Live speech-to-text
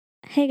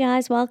Hey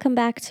guys, welcome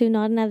back to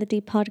Not Another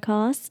Deep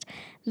podcast.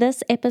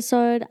 This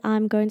episode,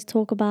 I'm going to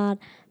talk about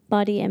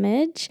body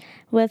image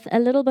with a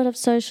little bit of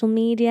social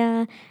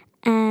media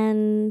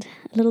and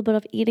a little bit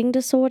of eating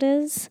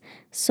disorders.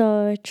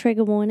 So,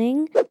 trigger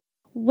warning.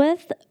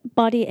 With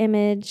body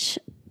image,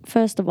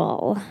 first of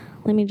all,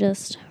 let me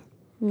just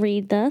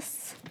read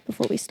this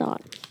before we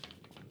start.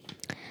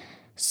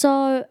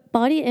 So,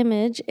 body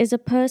image is a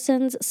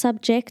person's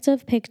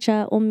subjective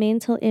picture or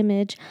mental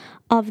image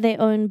of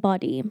their own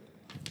body.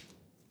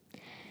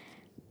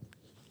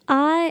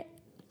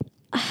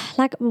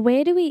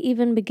 Where do we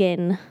even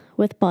begin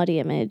with body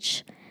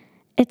image?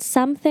 It's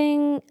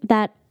something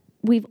that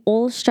we've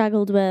all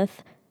struggled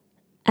with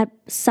at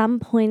some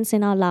points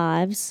in our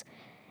lives.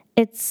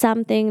 It's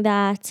something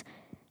that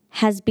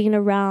has been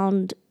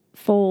around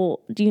for,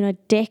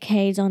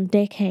 decades on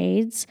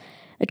decades.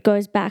 It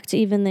goes back to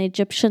even the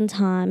Egyptian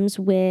times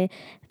where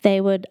they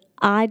would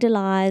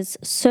idolize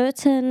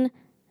certain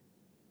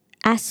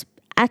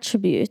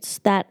attributes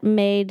that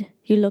made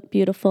you look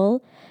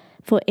beautiful.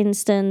 For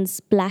instance,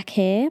 black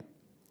hair.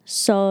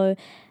 So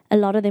a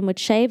lot of them would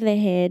shave their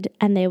head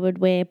and they would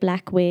wear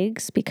black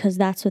wigs because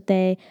that's what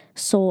they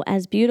saw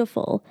as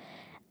beautiful.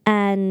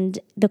 And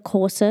the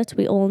corset,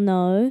 we all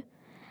know,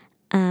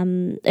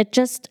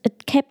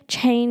 it kept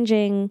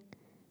changing.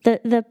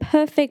 The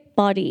perfect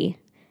body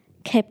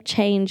kept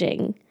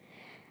changing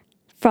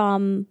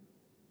from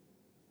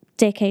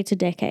decade to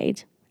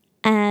decade.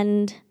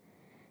 And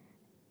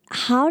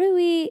how do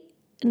we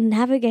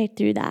navigate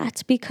through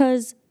that?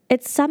 Because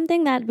it's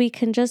something that we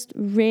can just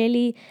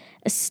really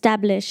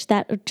establish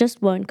that it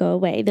just won't go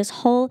away. This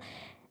whole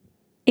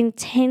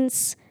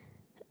intense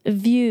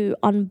view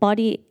on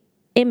body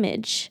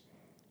image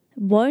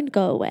won't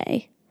go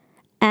away.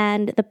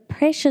 And the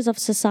pressures of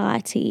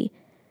society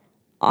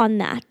on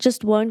that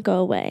just won't go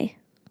away.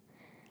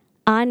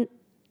 I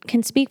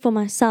can speak for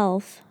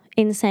myself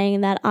in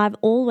saying that I've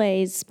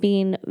always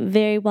been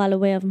very well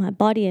aware of my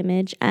body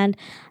image. And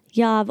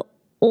I've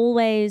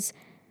always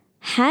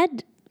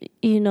had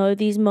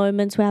these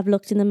moments where I've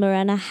looked in the mirror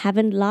and I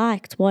haven't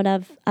liked what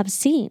I've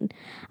seen.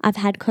 I've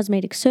had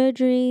cosmetic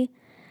surgery.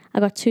 I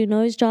got 2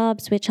 nose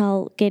jobs, which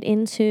I'll get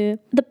into.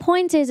 The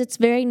point is, it's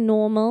very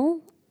normal.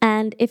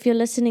 And if you're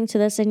listening to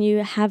this and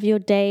you have your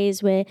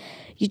days where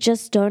you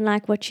just don't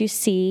like what you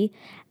see,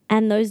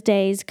 and those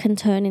days can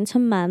turn into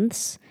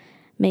months,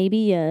 maybe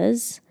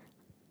years,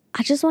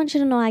 I just want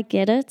you to know I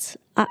get it.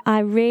 I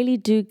really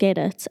do get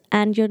it.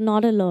 And you're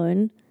not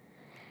alone.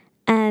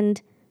 And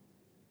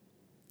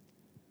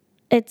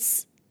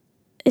it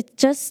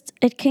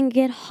can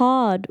get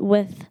hard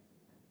with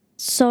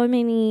so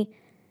many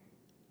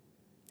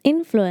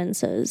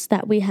influences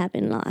that we have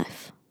in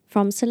life,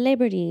 from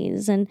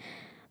celebrities and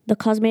the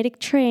cosmetic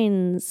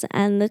trends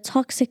and the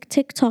toxic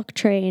TikTok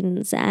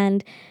trends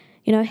and,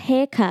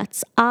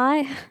 haircuts.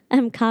 I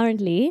am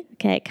currently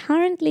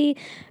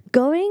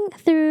going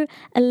through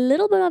a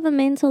little bit of a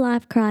mental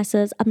life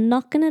crisis. I'm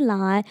not going to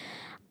lie.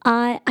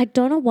 I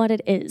don't know what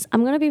it is.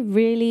 I'm going to be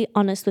really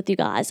honest with you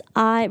guys.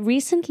 I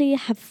recently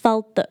have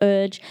felt the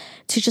urge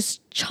to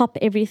just chop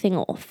everything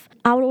off.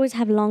 I would always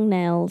have long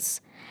nails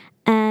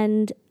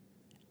and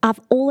I've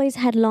always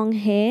had long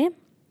hair.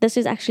 This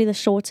is actually the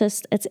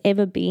shortest it's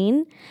ever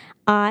been.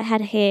 I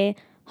had hair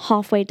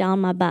halfway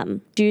down my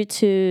bum due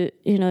to,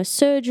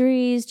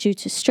 surgeries, due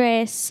to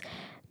stress,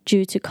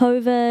 due to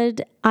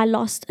COVID.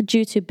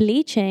 Due to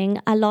bleaching,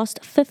 I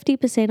lost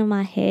 50% of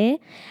my hair,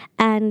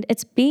 and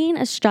it's been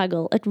a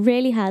struggle. It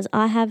really has.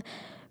 I have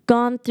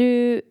gone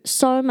through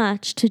so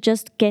much to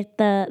just get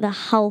the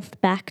health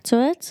back to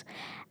it.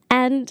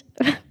 And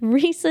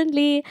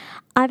recently,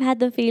 I've had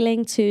the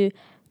feeling to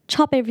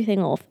chop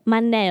everything off. My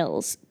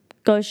nails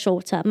go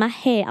shorter. My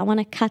hair, I want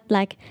to cut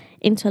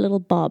into a little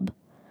bob.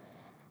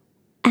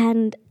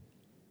 And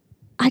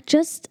I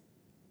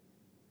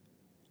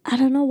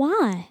don't know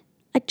why.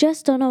 I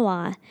just don't know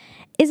why.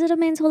 Is it a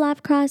mental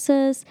life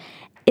crisis?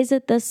 Is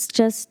it this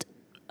just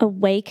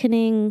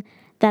awakening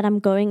that I'm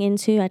going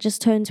into? I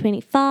just turned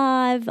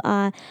 25.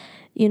 I'm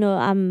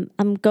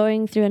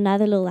going through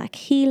another little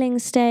healing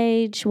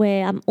stage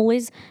where I'm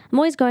always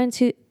going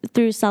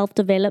through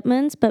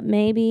self-development, but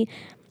maybe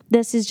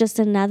this is just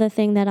another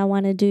thing that I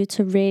want to do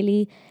to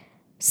really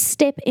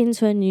step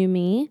into a new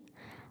me.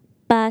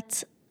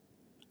 But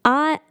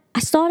I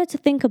started to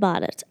think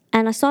about it,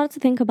 and I started to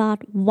think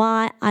about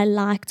why I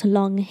liked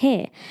long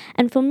hair.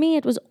 And for me,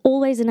 it was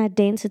always an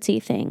identity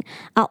thing.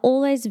 I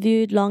always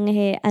viewed long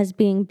hair as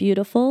being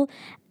beautiful,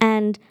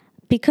 and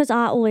because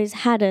I always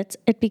had it,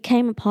 it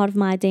became a part of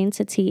my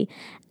identity.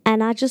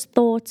 And I just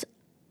thought,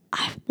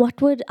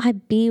 what would I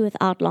be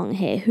without long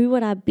hair? Who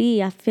would I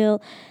be? I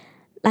feel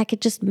like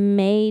it just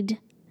made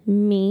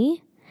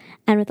me,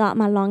 and without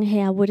my long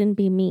hair, I wouldn't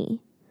be me.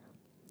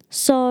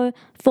 So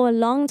for a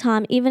long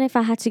time, even if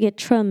I had to get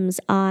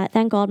trims,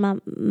 thank God my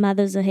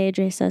mother's a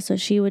hairdresser, so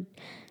she would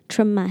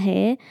trim my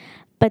hair.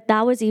 But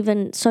that was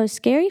even so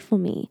scary for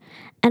me.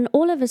 And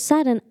all of a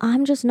sudden,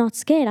 I'm just not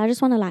scared. I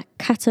just want to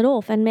cut it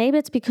off. And maybe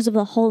it's because of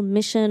the whole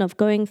mission of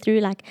going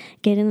through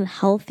getting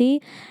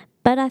healthy.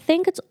 But I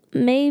think it's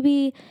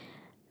maybe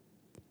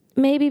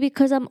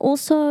because I'm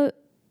also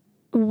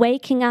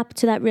waking up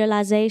to that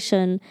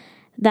realization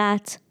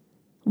that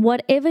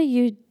whatever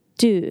you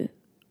do,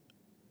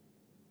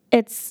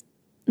 it's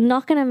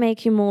not going to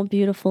make you more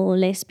beautiful or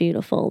less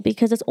beautiful,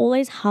 because it's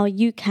always how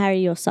you carry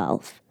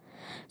yourself.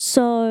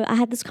 So I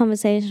had this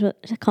conversation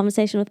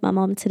with my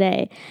mom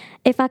today.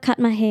 If I cut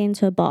my hair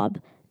into a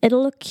bob,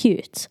 it'll look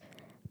cute,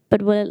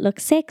 but will it look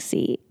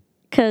sexy?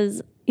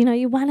 Because,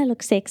 you want to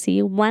look sexy.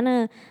 You want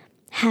to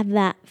have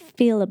that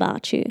feel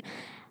about you.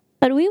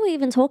 But we were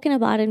even talking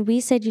about it, and we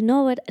said, you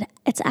know what?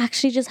 It's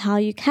actually just how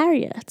you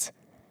carry it.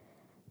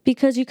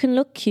 Because you can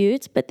look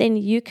cute, but then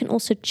you can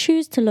also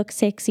choose to look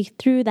sexy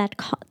through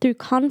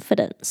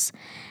confidence.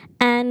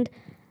 And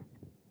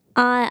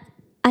I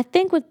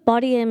think with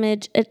body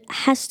image, it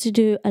has to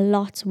do a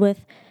lot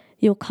with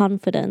your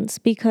confidence,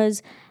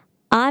 because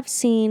I've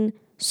seen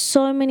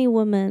so many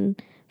women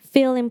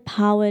feel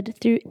empowered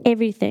through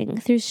everything,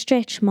 through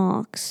stretch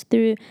marks,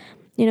 through,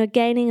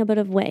 gaining a bit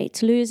of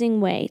weight, losing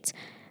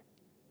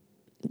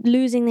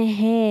their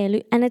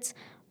hair. And it's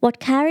what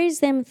carries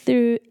them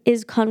through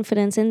is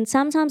confidence. And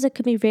sometimes it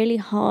can be really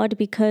hard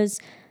because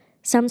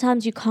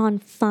sometimes you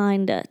can't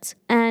find it.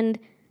 And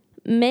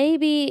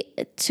maybe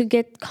to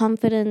get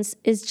confidence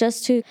is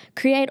just to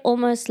create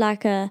almost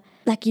like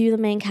you the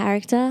main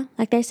character.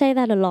 Like they say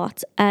that a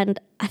lot, and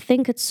I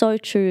think it's so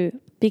true,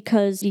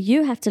 because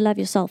you have to love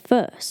yourself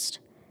first.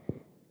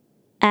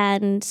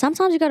 And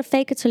sometimes you got to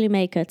fake it till you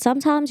make it.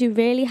 Sometimes you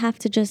really have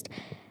to just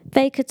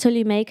fake it till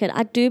you make it.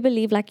 I do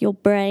believe like your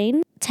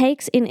brain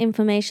takes in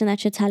information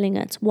that you're telling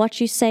it.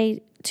 What you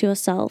say to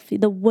yourself,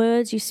 the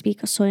words you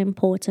speak are so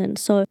important.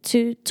 So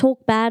to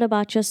talk bad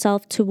about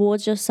yourself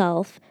towards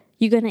yourself,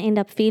 you're going to end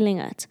up feeling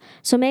it.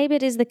 So maybe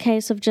it is the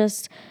case of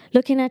just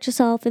looking at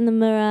yourself in the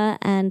mirror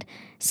and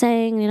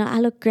saying, I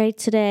look great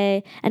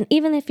today. And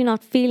even if you're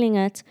not feeling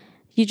it,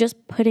 you're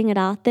just putting it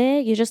out there.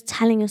 You're just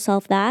telling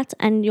yourself that.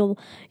 And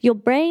your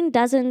brain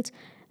doesn't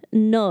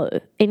know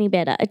any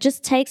better. It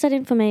just takes that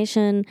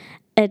information,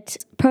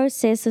 it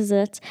processes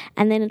it,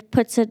 and then it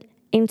puts it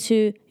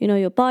into,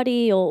 your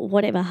body or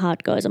whatever, how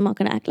it goes. I'm not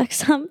going to act like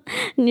some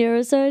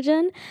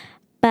neurosurgeon,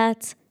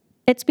 but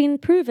it's been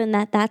proven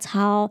that that's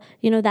how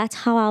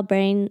our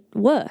brain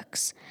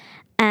works.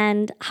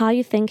 And how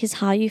you think is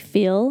how you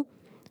feel.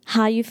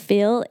 How you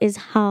feel is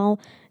how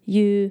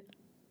you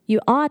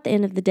are at the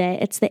end of the day.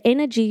 It's the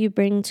energy you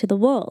bring to the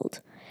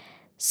world.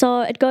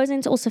 So it goes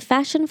into also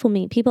fashion for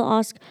me. People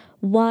ask,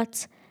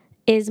 what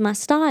is my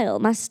style?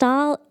 My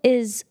style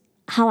is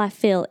how I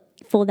feel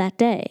for that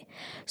day.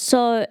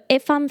 So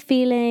if I'm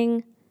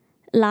feeling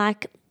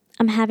like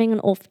I'm having an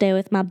off day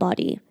with my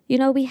body,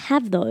 we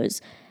have those.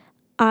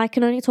 I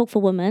can only talk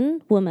for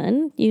women,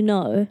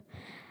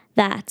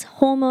 that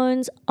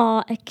hormones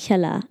are a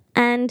killer.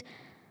 And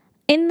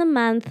in the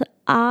month,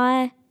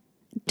 I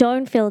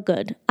don't feel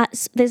good.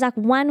 There's like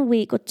 1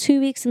 week or 2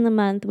 weeks in the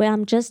month where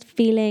I'm just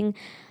feeling,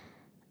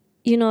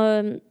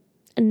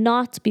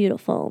 not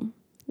beautiful,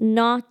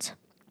 not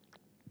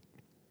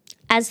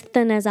as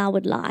thin as I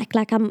would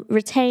like I'm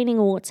retaining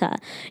water.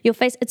 Your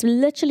face, it's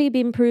literally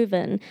been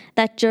proven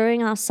that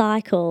during our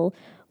cycle,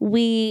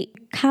 we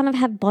kind of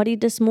have body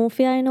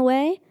dysmorphia in a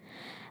way.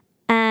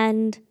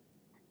 And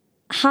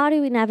how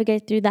do we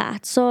navigate through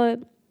that?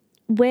 So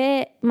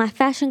where my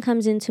fashion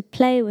comes into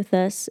play with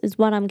this is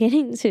what I'm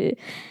getting to.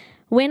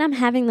 When I'm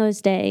having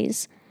those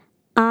days,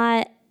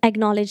 I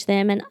acknowledge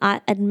them and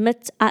I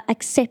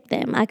accept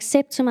them. I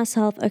accept to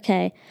myself,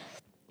 okay,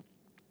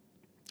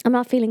 I'm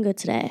not feeling good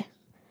today.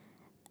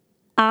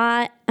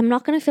 I'm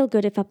not going to feel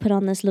good if I put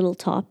on this little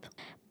top,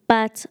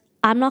 but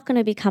I'm not going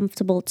to be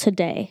comfortable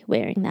today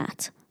wearing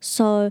that.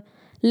 So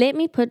let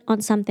me put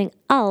on something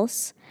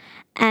else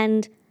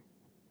and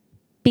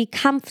be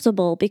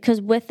comfortable, because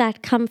with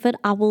that comfort,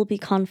 I will be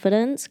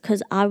confident,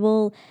 because I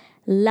will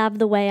love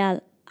the way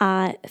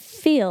I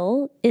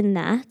feel in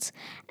that,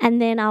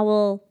 and then I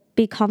will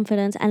be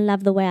confident and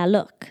love the way I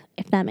look,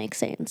 if that makes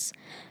sense.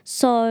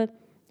 So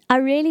I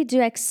really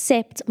do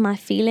accept my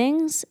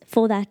feelings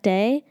for that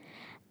day,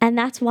 and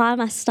that's why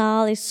my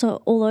style is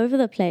so all over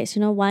the place.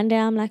 One day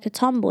I'm like a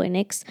tomboy,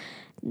 next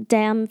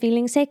day I'm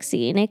feeling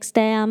sexy, next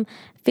day I'm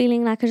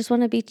feeling like I just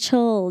want to be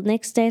chill,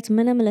 next day it's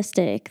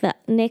minimalistic, the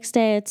next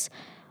day it's,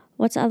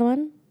 what's the other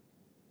one?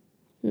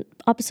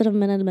 Opposite of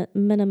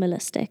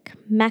minimalistic.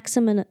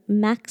 Maximalism.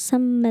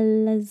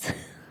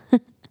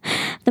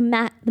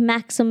 the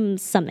maxim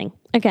something.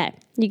 Okay,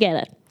 you get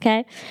it.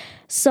 Okay,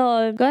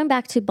 so going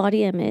back to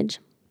body image,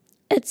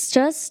 it's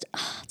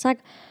like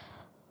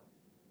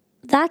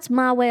that's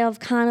my way of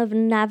kind of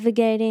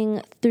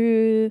navigating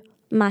through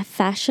my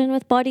fashion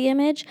with body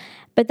image,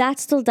 but that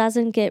still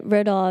doesn't get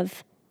rid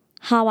of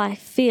how I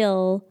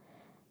feel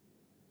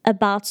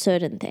about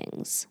certain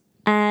things.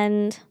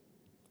 And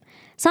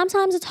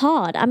sometimes it's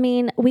hard. I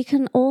mean, we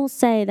can all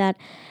say that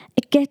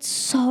it gets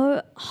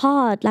so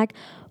hard. Like,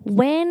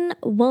 when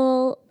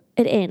will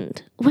it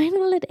end? When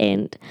will it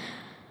end?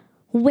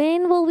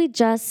 When will we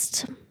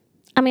just,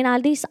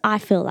 at least I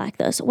feel like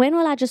this. When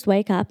will I just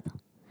wake up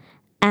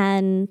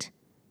and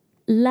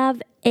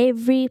love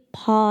every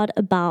part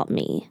about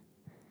me.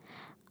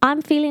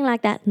 I'm feeling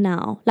like that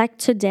now. Like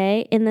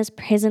today, in this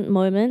present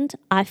moment,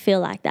 I feel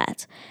like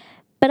that.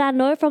 But I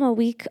know from a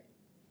week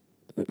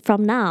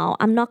from now,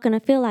 I'm not going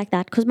to feel like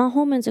that because my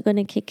hormones are going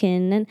to kick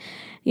in and,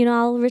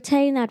 I'll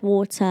retain that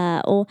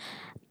water, or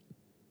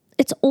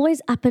it's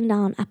always up and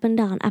down, up and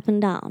down, up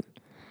and down.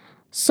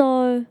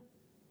 So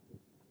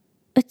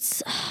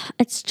it's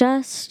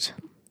just,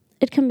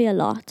 it can be a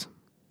lot.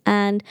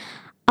 And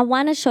I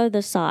want to show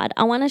the side.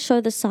 I want to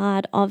show the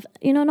side of,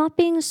 not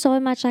being so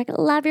much like,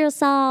 love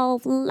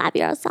yourself.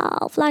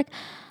 Like,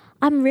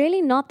 I'm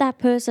really not that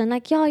person.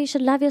 Like, yeah, you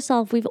should love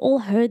yourself. We've all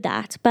heard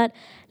that. But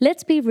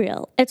let's be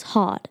real. It's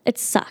hard. It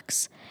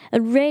sucks.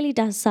 It really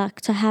does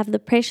suck to have the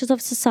pressures of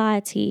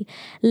society,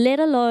 let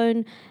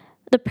alone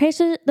the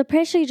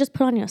pressure you just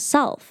put on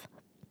yourself.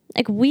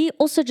 Like, we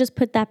also just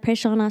put that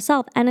pressure on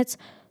ourselves, and it's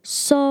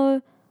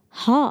so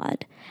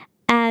hard.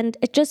 And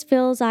it just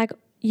feels like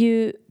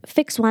you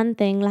fix one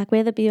thing, like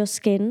whether it be your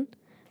skin,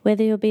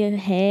 whether it be your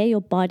hair,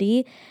 your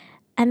body,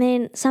 and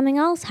then something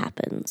else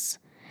happens.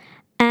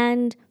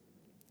 And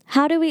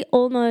how do we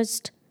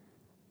almost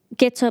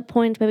get to a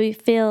point where we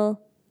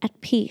feel at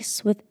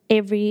peace with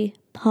every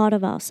part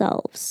of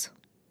ourselves?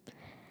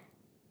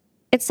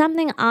 It's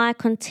something I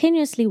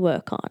continuously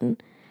work on,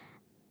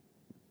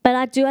 but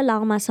I do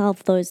allow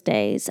myself those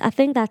days. I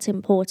think that's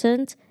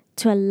important,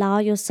 to allow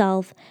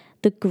yourself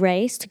the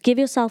grace, to give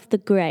yourself the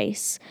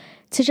grace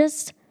to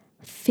just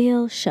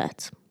feel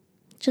shit.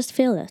 Just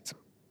feel it,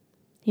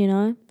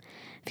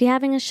 If you're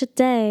having a shit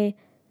day,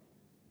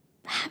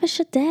 have a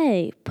shit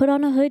day. Put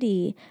on a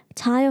hoodie,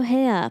 tie your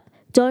hair up,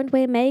 don't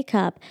wear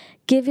makeup.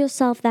 Give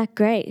yourself that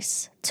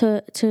grace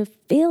to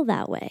feel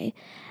that way.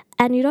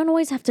 And you don't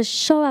always have to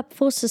show up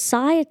for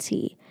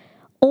society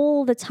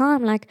all the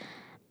time. Like,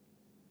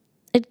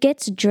 it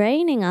gets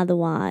draining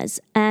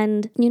otherwise.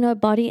 And,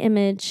 body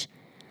image,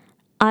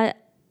 I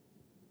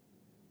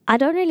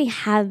don't really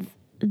have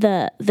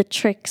the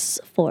tricks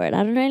for it.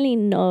 I don't really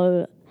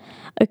know,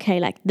 okay,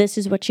 like, this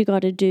is what you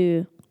got to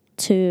do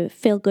to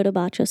feel good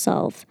about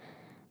yourself.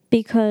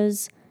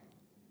 Because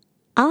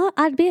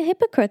I'd be a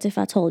hypocrite if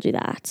I told you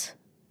that.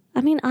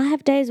 I mean, I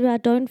have days where I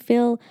don't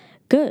feel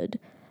good.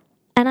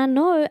 And I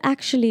know,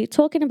 actually,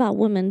 talking about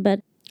women,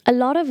 but a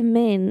lot of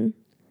men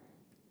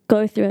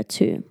go through it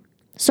too.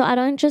 So I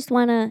don't just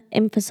want to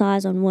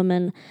emphasize on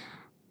women.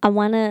 I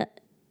want to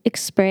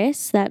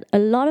express that a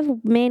lot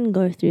of men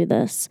go through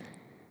this.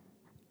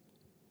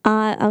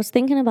 I was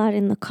thinking about it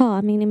in the car.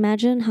 I mean,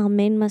 imagine how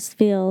men must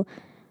feel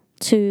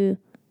to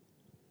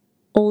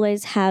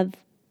always have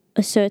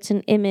a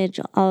certain image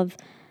of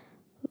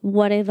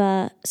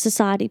whatever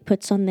society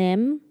puts on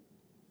them.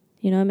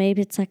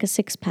 Maybe it's like a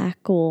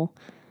six-pack, or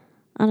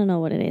I don't know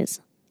what it is.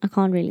 I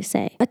can't really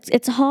say.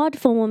 It's hard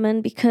for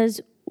women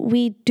because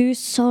we do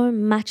so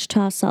much to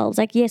ourselves.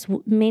 Like, yes,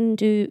 men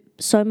do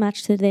so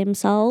much to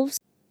themselves,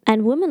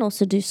 and women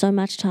also do so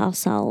much to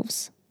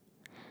ourselves.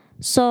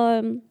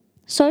 So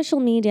social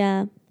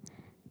media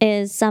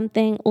is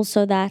something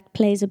also that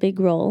plays a big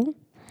role.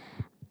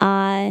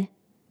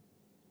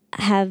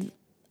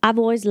 I've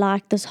always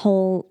liked this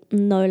whole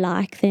no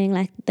like thing.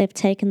 Like, they've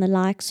taken the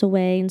likes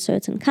away in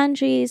certain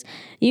countries.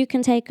 You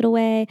can take it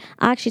away.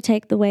 I actually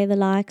take away the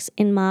likes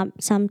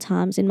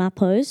sometimes in my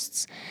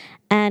posts.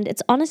 And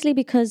it's honestly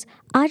because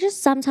I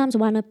just sometimes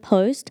want to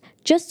post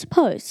just to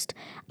post.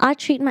 I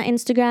treat my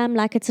Instagram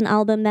like it's an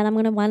album that I'm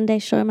going to one day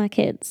show my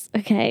kids.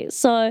 Okay,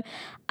 so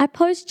I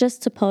post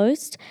just to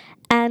post,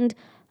 and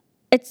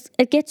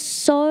it gets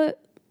so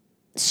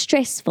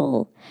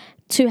stressful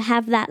to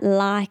have that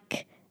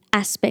like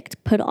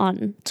aspect put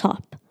on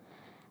top,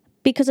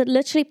 because it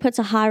literally puts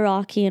a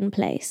hierarchy in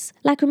place.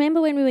 Like, remember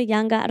when we were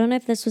younger, I don't know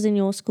if this was in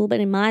your school, but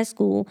in my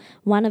school,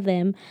 one of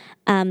them,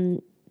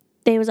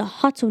 there was a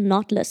hot or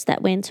not list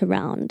that went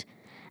around.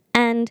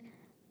 And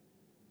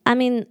I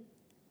mean,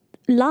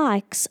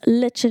 likes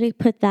literally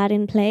put that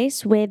in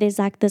place, where there's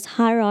like this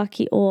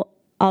hierarchy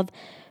of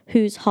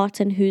who's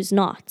hot and who's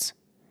not.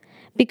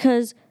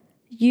 Because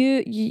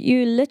you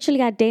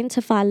literally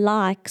identify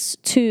likes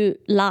to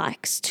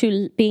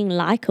being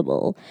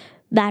likable,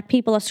 that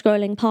people are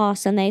scrolling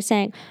past and they're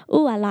saying,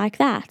 oh, I like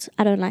that,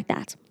 I don't like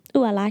that.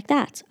 Oh, I like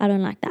that, I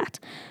don't like that.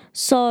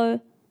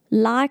 So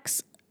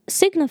likes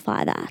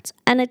signify that.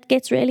 And it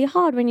gets really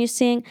hard when you're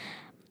seeing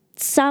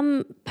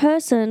some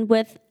person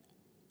with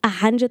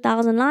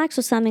 100,000 likes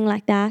or something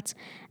like that,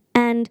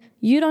 and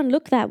you don't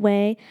look that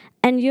way,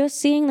 and you're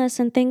seeing this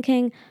and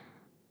thinking,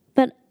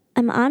 but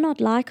am I not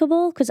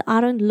likable because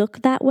I don't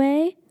look that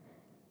way?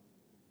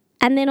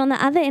 And then on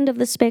the other end of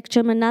the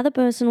spectrum, another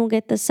person will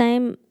get the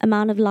same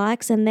amount of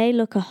likes and they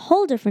look a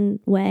whole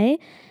different way.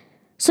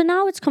 So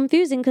now it's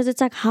confusing, because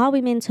it's like, how are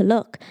we meant to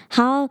look?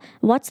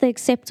 What's the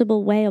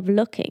acceptable way of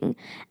looking?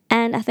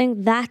 And I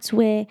think that's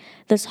where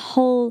this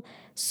whole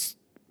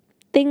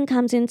thing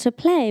comes into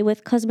play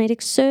with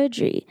cosmetic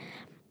surgery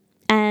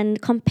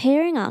and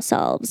comparing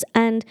ourselves,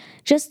 and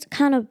just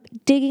kind of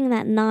digging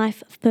that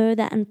knife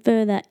further and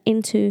further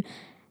into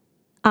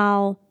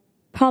our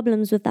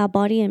problems with our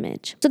body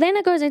image. So then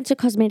it goes into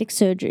cosmetic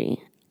surgery.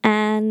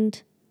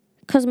 And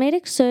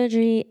cosmetic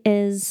surgery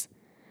is,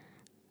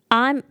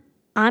 I'm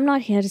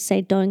not here to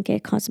say don't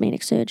get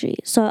cosmetic surgery.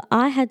 So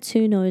I had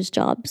 2 nose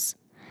jobs,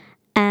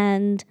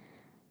 and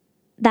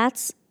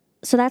that's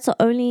the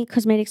only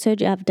cosmetic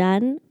surgery I've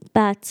done.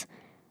 But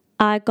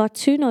I got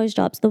 2 nose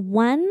jobs.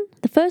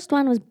 The first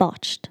one was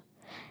botched.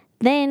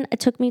 Then it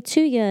took me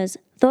 2 years.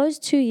 Those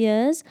 2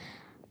 years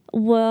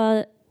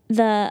were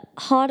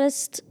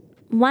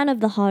one of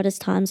the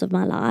hardest times of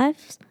my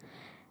life.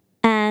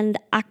 And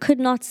I could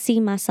not see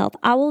myself.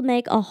 I will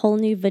make a whole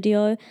new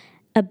video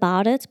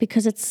about it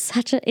because it's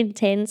such an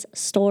intense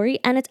story.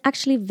 And it's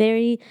actually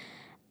very,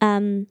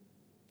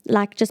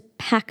 just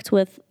packed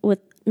with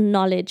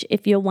knowledge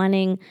if you're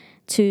wanting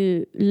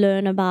to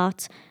learn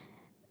about,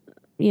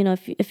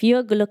 if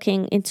you're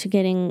looking into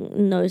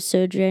getting nose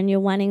surgery and you're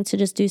wanting to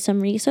just do some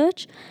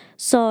research.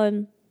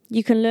 So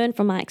you can learn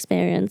from my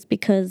experience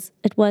because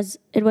it was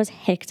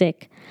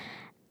hectic.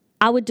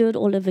 I would do it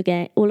all over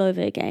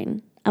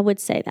again. I would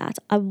say that.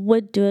 I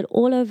would do it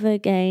all over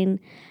again.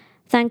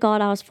 Thank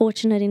God I was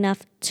fortunate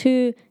enough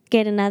to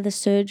get another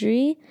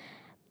surgery,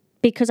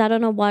 because I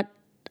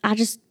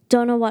just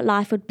don't know what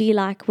life would be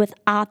like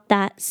without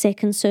that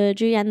second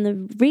surgery. And the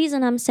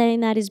reason I'm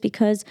saying that is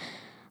because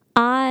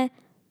I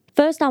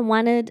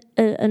wanted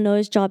a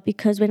nose job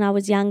because when I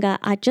was younger,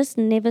 I just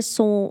never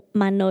saw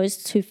my nose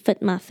to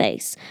fit my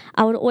face.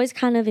 I would always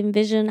kind of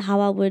envision how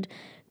I would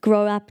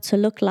grow up to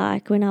look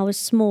like when I was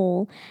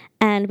small.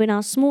 And when I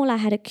was small, I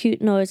had a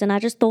cute nose, and I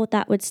just thought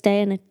that would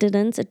stay, and it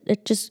didn't.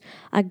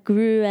 I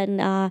grew, and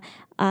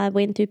I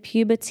went through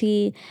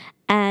puberty,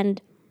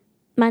 and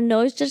my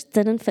nose just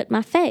didn't fit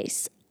my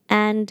face.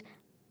 And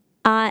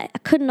I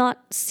could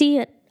not see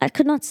it. I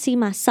could not see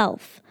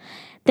myself.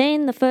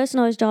 Then the first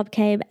nose job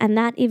came, and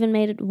that even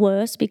made it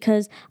worse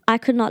because I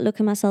could not look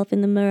at myself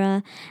in the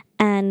mirror.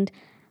 And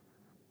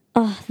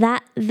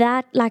that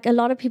like, a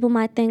lot of people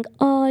might think,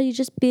 oh, you're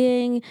just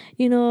being,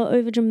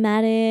 over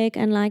dramatic,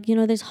 and like,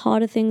 there's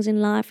harder things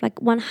in life. Like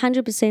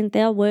 100%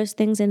 there are worse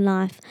things in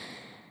life.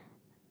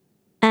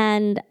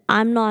 And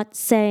I'm not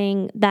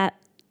saying that,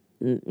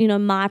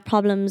 my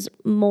problem's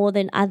more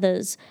than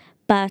others,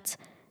 but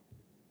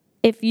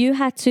if you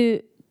had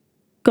to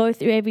go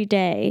through every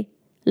day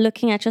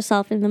looking at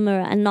yourself in the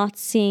mirror and not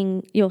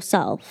seeing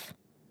yourself,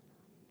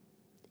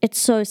 it's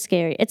so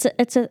scary.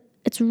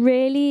 It's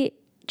really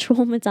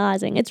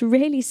traumatizing. It's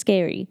really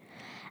scary.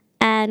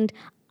 And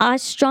I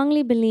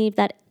strongly believe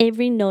that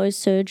every nose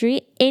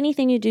surgery,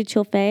 anything you do to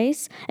your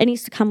face, it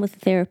needs to come with a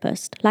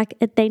therapist. Like,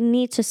 they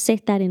need to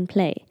set that in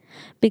play,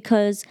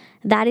 because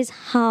that is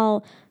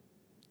how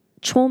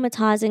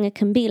traumatizing it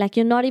can be. Like,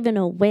 you're not even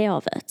aware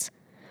of it.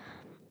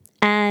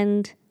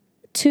 And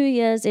 2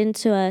 years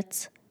into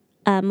it,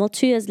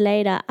 2 years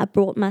later, I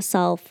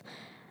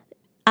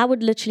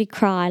would literally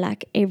cry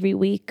like every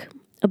week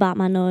about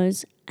my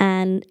nose.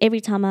 And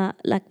every time I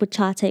would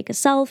try to take a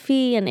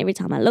selfie, and every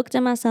time I looked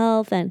at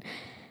myself, and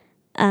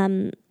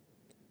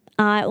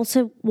I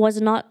also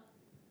was not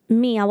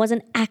me. I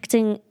wasn't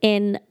acting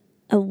in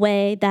a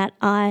way that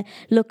I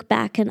look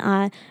back and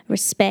I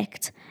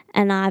respect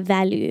and I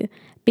value,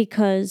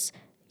 because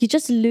you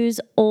just lose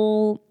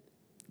all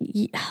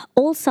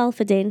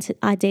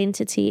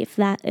self-identity,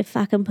 if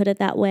I can put it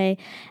that way,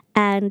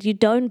 and you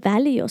don't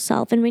value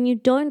yourself. And when you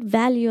don't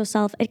value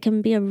yourself, it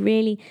can be a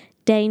really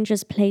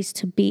dangerous place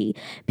to be,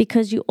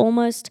 because you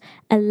almost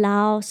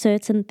allow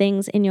certain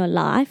things in your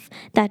life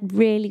that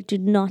really do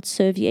not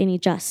serve you any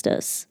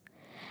justice,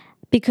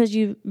 because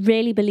you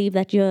really believe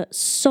that you're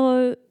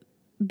so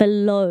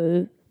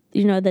below,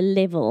 the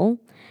level,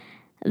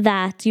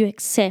 that you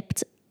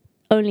accept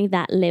only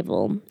that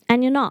level.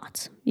 And you're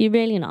not. You're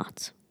really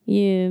not.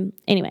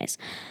 Anyways,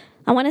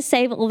 I want to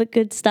save all the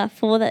good stuff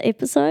for the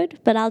episode,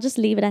 but I'll just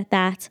leave it at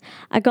that.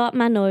 I got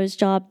my nose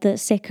job, the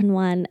second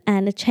one,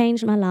 and it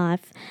changed my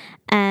life.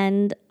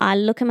 And I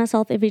look at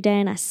myself every day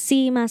and I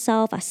see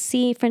myself, I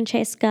see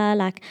Francesca,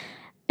 like,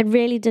 it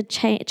really did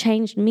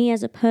change me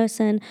as a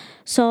person.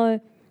 So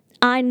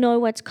I know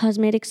what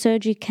cosmetic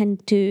surgery can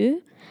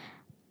do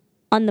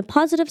on the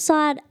positive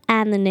side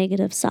and the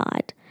negative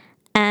side.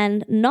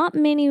 And not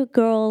many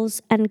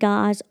girls and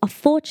guys are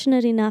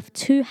fortunate enough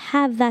to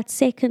have that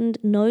second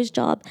nose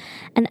job.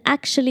 And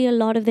actually, a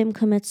lot of them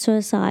commit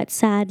suicide,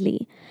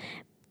 sadly.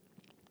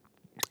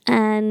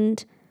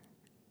 And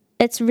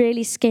it's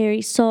really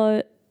scary.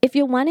 So if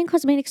you're wanting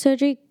cosmetic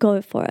surgery,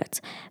 go for it.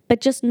 But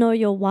just know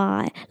your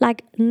why.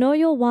 Like, know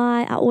your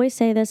why. I always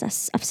say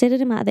this. I've said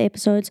it in my other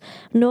episodes.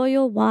 Know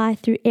your why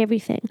through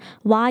everything.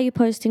 Why are you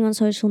posting on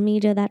social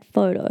media that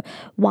photo?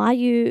 Why are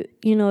you,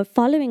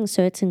 following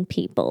certain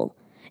people?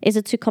 Is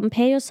it to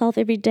compare yourself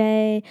every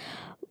day?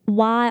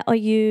 Why are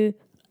you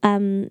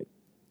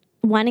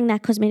wanting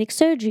that cosmetic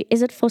surgery?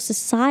 Is it for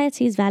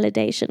society's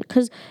validation?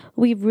 Because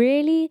we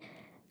really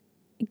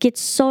get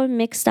so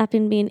mixed up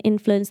in being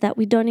influenced that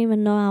we don't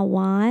even know our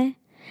why.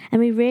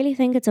 And we really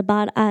think it's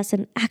about us,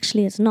 and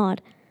actually it's not.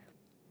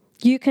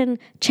 You can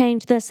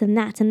change this and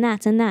that and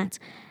that and that.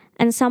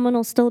 And someone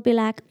will still be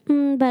like,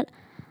 but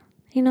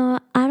I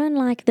don't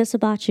like this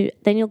about you,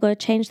 then you'll go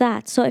change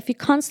that. So if you're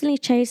constantly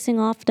chasing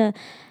after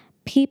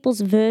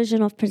people's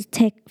version of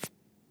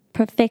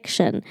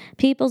perfection,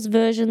 people's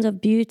versions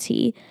of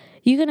beauty,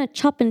 you're going to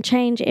chop and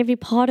change every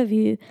part of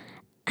you.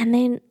 And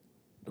then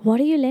what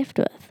are you left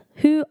with?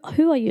 Who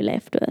are you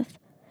left with?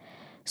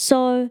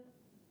 So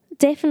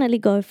definitely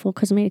go for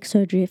cosmetic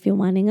surgery if you're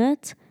wanting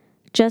it.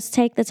 Just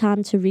take the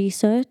time to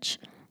research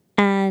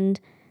and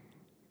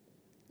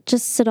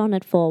just sit on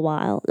it for a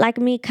while. Like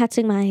me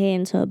cutting my hair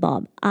into a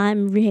bob.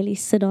 I'm really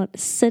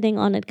sitting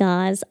on it,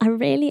 guys. I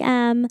really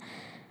am,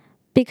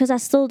 because I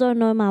still don't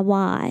know my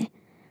why.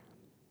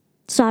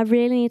 So I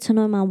really need to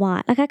know my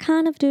why. Like I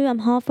kind of do. I'm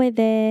halfway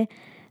there.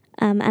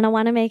 And I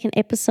want to make an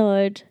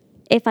episode.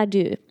 If I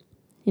do,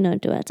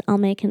 do it, I'll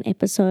make an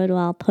episode or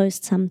I'll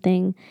post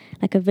something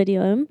like a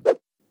video.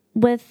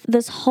 With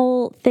this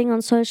whole thing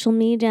on social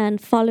media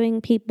and following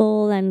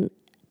people and,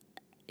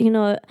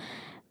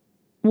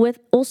 with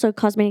also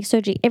cosmetic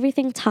surgery,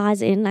 everything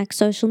ties in, like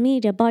social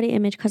media, body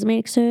image,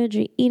 cosmetic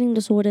surgery, eating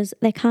disorders,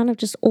 they kind of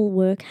just all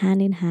work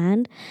hand in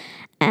hand.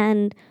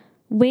 And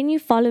when you're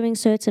following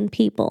certain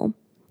people,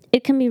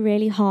 it can be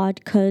really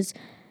hard because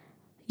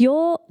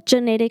your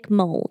genetic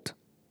mold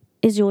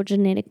is your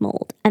genetic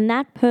mold. And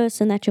that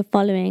person that you're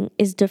following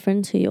is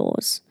different to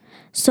yours.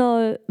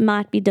 So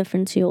might be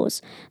different to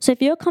yours. So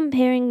if you're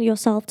comparing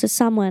yourself to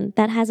someone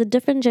that has a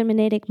different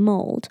genetic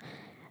mold,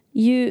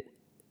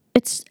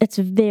 it's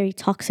very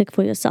toxic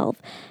for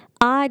yourself.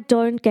 I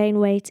don't gain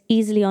weight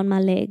easily on my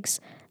legs.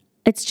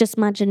 It's just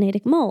my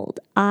genetic mold.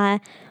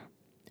 But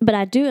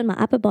I do in my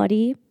upper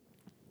body.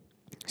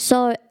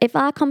 So if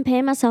I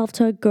compare myself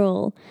to a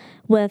girl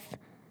with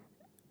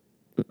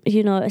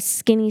a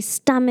skinny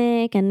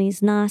stomach and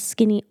these nice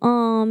skinny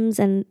arms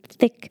and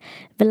thick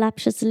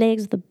voluptuous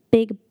legs with a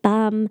big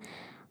bum,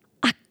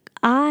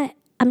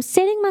 I'm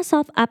setting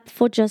myself up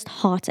for just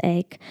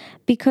heartache,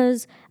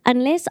 because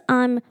unless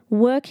I'm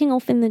working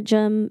off in the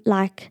gym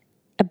like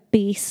a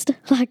beast,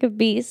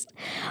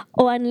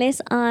 or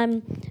unless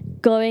I'm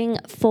going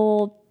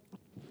for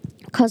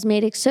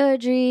cosmetic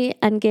surgery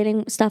and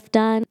getting stuff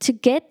done, to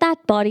get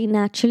that body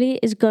naturally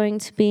is going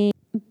to be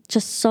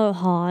just so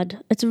hard.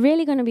 It's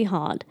really going to be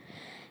hard.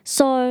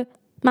 So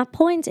my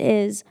point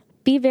is,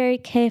 be very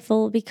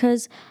careful,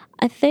 because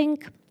I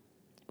think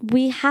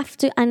we have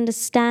to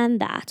understand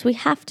that. We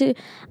have to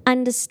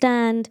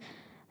understand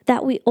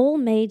that we all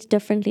made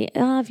differently.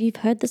 Oh, you've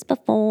heard this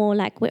before,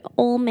 like we're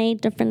all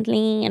made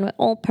differently and we're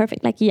all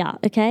perfect. Like, yeah,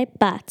 okay,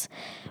 but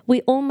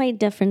we all made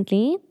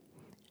differently.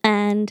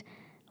 And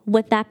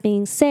with that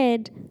being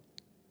said,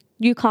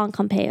 you can't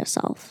compare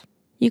yourself.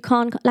 You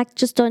can't,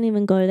 just don't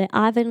even go there.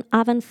 I've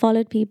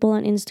unfollowed people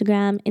on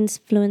Instagram,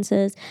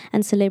 influencers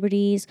and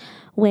celebrities,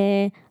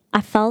 where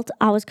I felt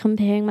I was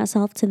comparing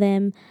myself to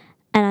them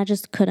and I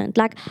just couldn't.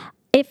 Like,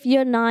 if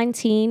you're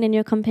 19 and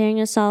you're comparing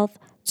yourself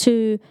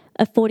to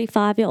a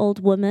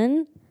 45-year-old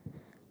woman,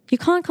 you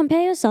can't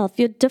compare yourself.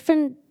 You're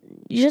different.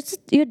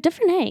 You're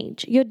different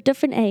age. You're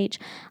different age.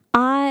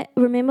 I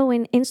remember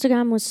when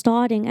Instagram was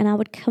starting and I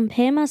would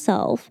compare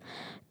myself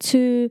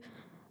to,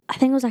 I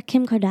think it was like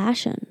Kim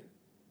Kardashian.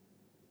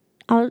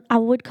 I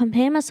would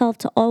compare myself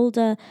to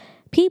older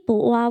people,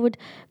 or I would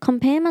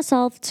compare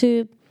myself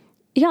to,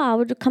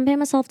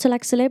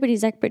 like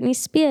celebrities like Britney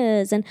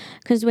Spears. And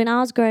because when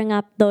I was growing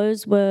up,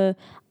 those were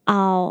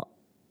our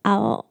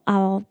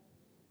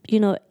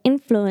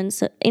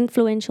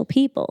influential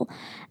people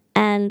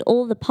and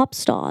all the pop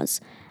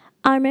stars.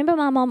 I remember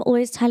my mom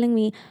always telling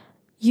me,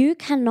 you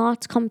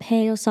cannot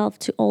compare yourself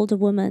to older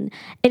women.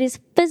 It is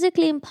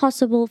physically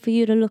impossible for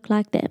you to look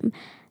like them.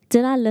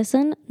 Did I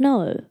listen?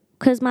 No.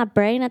 Because my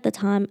brain at the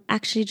time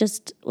actually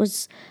just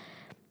was,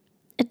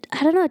 it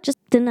just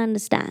didn't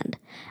understand.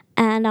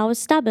 And I was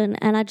stubborn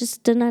and I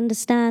just didn't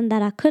understand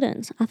that I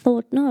couldn't. I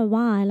thought, no,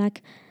 why?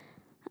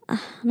 I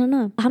don't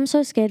know. I'm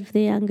so scared for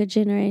the younger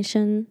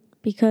generation,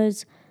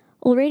 because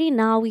already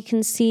now we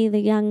can see the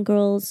young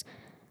girls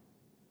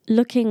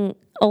looking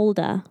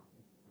older.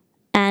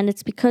 And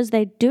it's because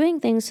they're doing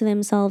things to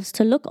themselves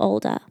to look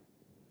older.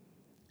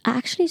 I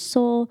actually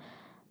saw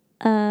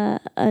a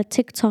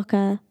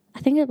TikToker, I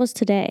think it was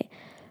today,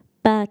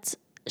 but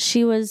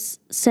she was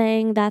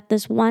saying that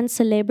this one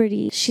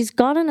celebrity, she's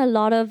gotten a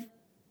lot of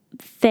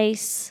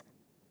face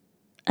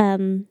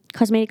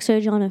cosmetic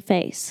surgery on her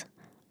face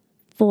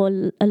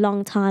for a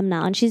long time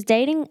now, and she's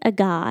dating a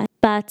guy,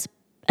 but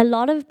a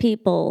lot of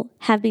people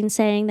have been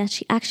saying that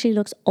she actually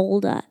looks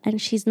older,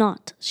 and she's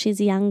not. She's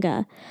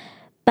younger.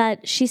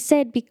 But she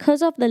said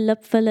because of the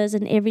lip fillers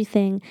and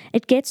everything,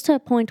 it gets to a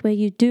point where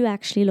you do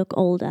actually look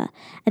older.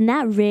 And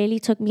that really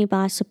took me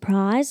by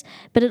surprise.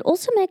 But it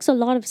also makes a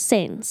lot of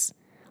sense.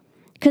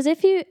 Because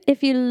if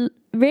you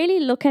really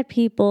look at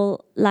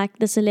people like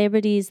the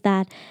celebrities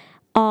that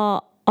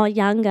are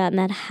younger and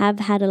that have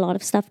had a lot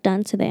of stuff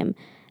done to them,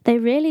 they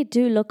really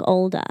do look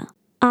older.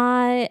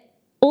 I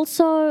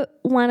also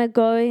want to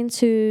go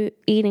into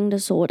eating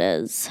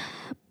disorders,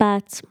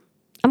 but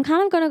I'm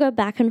kind of going to go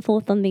back and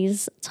forth on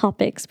these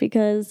topics,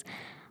 because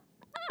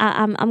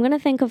I'm going to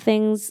think of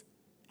things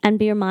and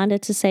be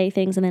reminded to say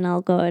things, and then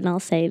I'll go and I'll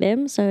say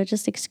them. So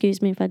just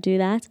excuse me if I do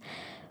that.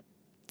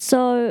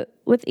 So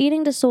with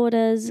eating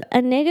disorders,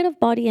 a negative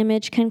body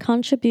image can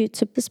contribute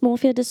to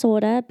dysmorphia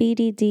disorder,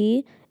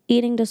 BDD,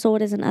 eating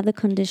disorders, and other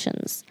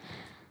conditions.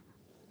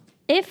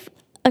 If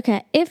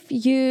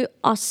you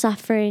are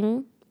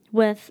suffering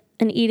with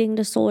an eating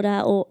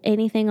disorder or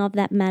anything of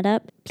that matter,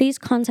 please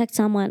contact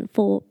someone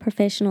for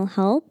professional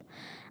help.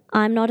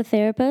 I'm not a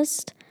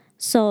therapist,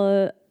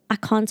 so I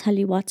can't tell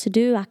you what to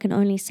do. I can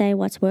only say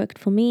what's worked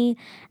for me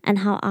and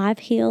how I've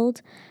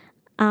healed.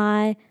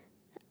 I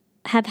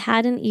have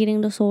had an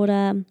eating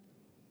disorder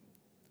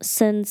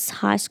since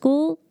high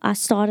school. I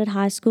started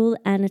high school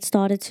and it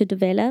started to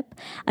develop.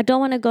 I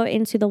don't want to go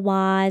into the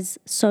whys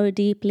so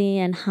deeply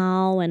and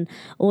how and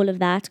all of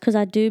that, because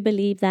I do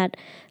believe that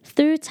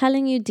through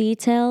telling you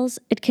details,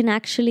 it can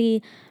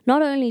actually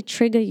not only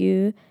trigger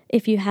you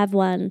if you have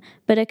one,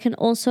 but it can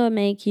also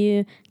make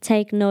you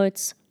take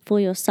notes for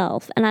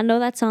yourself. And I know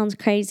that sounds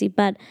crazy,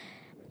 but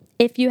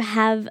if you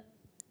have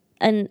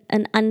an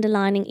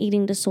underlying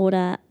eating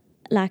disorder,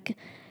 like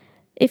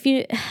if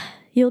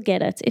you'll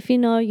get it. If you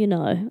know, you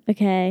know,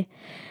 okay?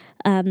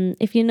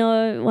 If you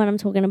know what I'm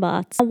talking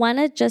about. I want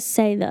to just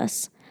say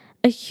this.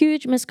 A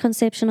huge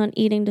misconception on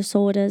eating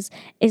disorders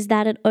is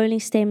that it only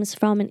stems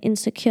from an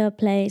insecure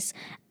place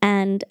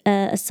and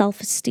a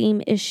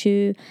self-esteem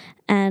issue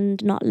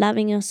and not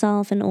loving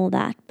yourself and all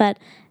that. But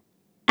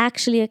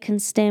actually it can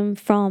stem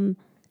from,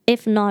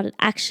 if not, it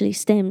actually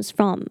stems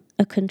from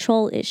a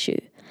control issue.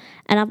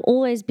 And I've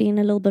always been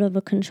a little bit of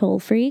a control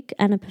freak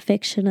and a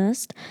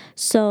perfectionist.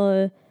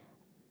 So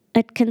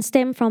it can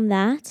stem from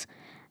that.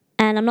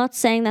 And I'm not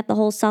saying that the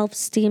whole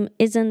self-esteem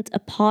isn't a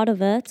part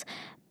of it,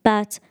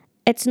 but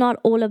it's not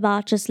all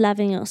about just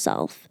loving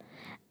yourself.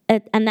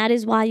 And that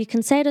is why you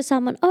can say to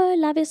someone, oh,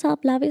 love yourself,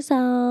 love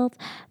yourself.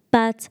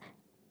 But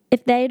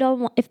if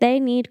they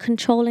need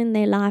control in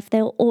their life,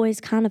 they'll always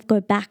kind of go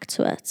back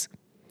to it.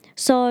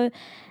 So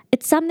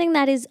it's something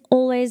that is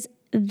always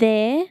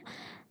there.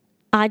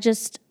 I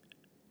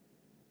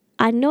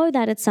know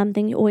that it's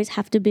something you always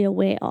have to be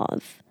aware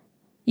of.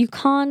 You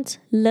can't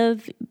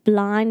live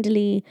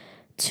blindly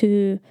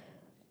to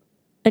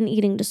an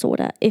eating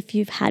disorder if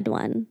you've had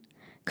one,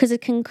 because it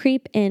can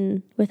creep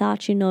in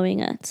without you knowing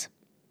it.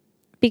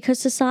 Because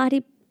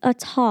society,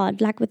 it's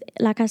hard,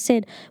 like I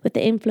said, with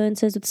the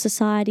influences, with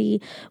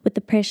society, with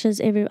the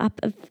pressures,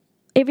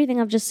 everything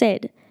I've just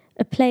said,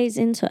 it plays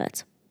into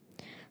it.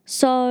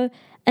 So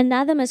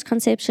another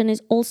misconception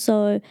is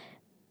also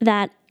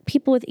that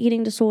people with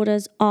eating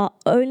disorders are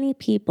only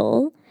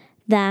people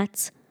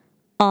that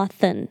are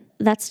thin.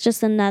 That's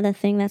just another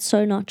thing that's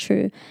so not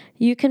true.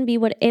 You can be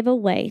whatever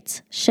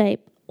weight,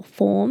 shape, or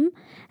form,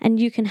 and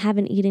you can have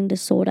an eating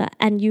disorder,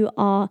 and you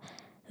are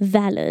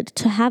valid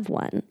to have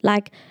one.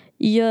 Like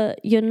you're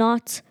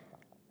not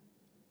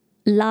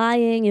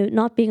lying, you're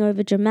not being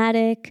over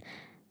dramatic.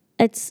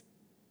 It's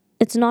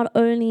not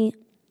only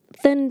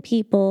thin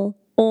people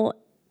or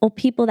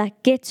people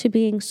that get to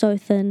being so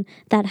thin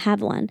that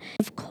have one.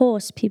 Of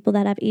course, people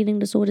that have eating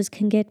disorders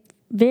can get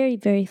very,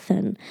 very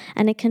thin,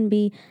 and it can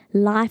be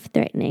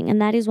life-threatening. And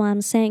that is why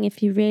I'm saying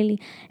if you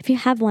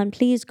have one,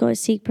 please go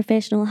seek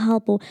professional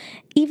help. Or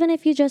even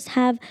if you just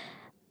have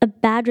a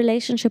bad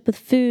relationship with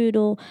food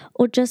or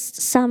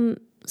just some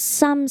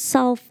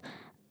self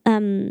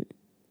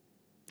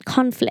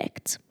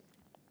conflict,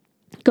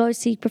 go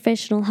seek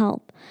professional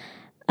help.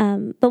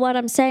 But what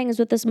I'm saying is,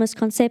 with this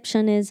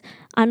misconception is,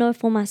 I know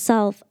for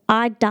myself,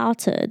 I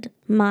doubted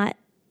my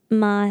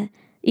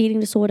eating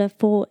disorder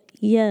for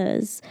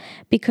years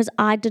because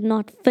I did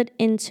not fit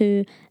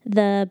into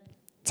the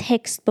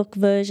textbook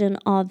version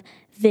of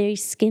very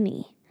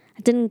skinny.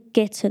 I didn't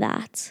get to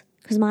that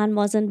because mine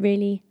wasn't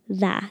really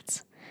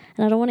that.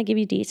 And I don't want to give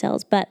you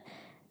details, but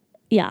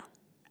yeah.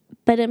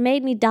 But it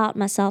made me doubt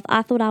myself.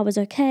 I thought I was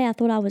okay. I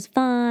thought I was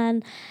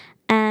fine.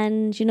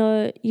 And,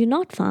 you're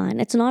not fine.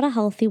 It's not a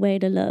healthy way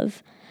to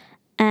live.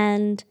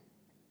 And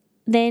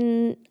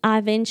then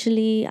I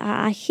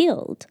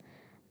healed.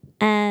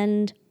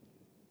 And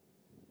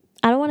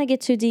I don't want to get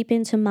too deep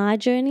into my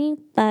journey,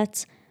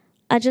 but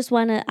I just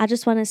want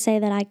to say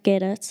that I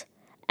get it.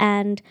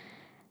 And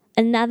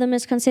another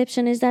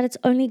misconception is that it's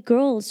only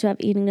girls who have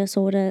eating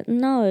disorder.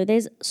 No,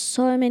 there's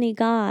so many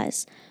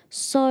guys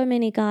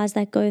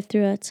that go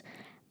through it,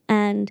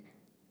 and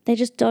they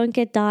just don't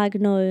get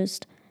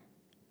diagnosed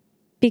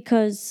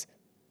because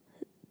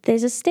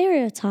there's a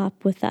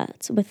stereotype with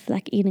that, with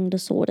like eating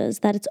disorders,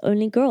 that it's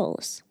only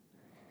girls.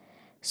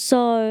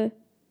 So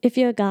if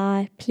you're a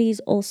guy, please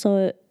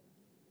also,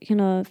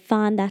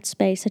 find that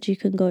space that you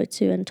can go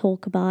to and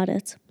talk about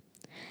it.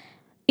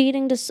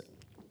 Eating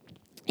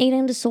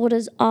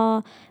disorders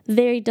are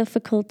very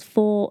difficult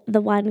for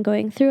the one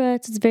going through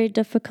it. It's very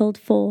difficult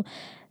for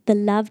the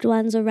loved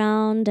ones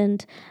around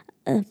and,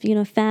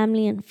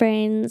 family and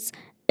friends.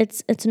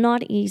 It's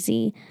not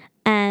easy.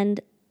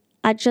 And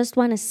I just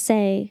want to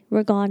say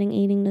regarding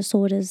eating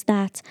disorders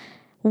that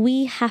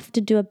we have to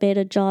do a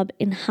better job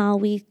in how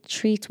we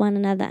treat one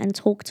another and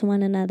talk to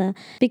one another,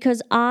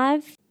 because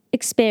I've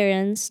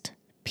experienced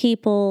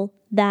people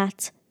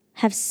that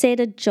have said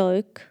a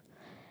joke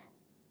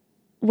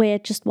where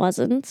it just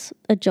wasn't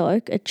a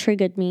joke. It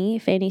triggered me,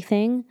 if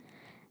anything.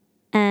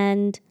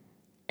 And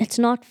it's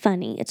not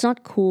funny. It's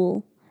not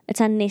cool. It's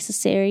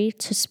unnecessary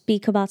to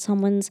speak about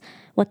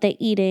what they're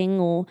eating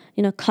or,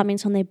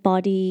 comment on their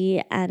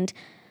body. And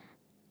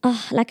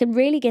it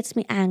really gets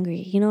me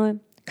angry,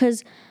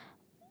 because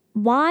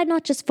why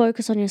not just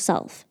focus on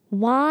yourself?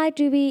 Why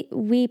do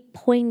we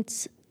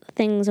point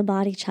things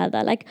about each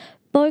other?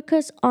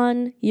 Focus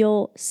on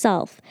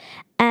yourself.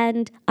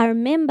 And I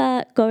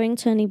remember going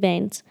to an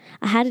event.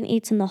 I hadn't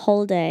eaten the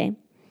whole day.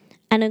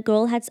 And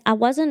I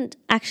wasn't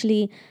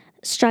actually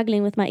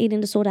struggling with my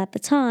eating disorder at the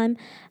time,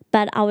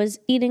 but I was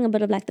eating a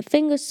bit of the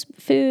finger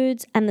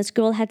foods. And this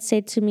girl had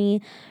said to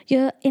me,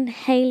 "You're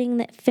inhaling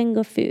that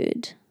finger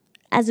food,"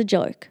 as a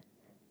joke.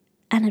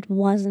 And it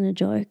wasn't a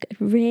joke. It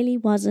really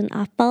wasn't.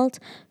 I felt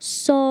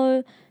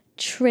so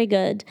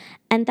triggered.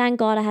 And thank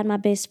God I had my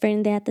best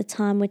friend there at the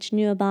time, which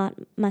knew about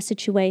my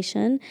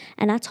situation.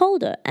 And I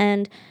told her.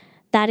 And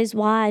that is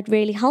why it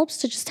really helps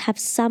to just have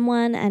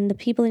someone and the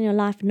people in your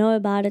life know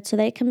about it so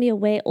they can be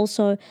aware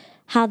also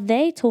how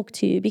they talk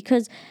to you.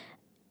 Because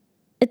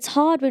it's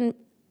hard when,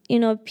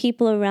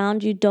 people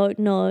around you don't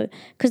know,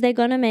 because they're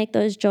going to make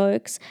those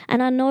jokes.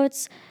 And I know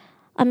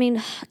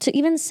to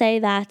even say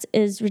that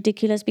is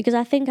ridiculous, because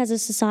I think as a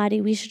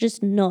society, we should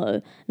just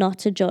know not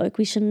to joke.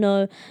 We should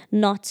know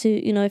not to,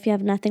 if you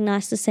have nothing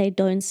nice to say,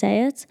 don't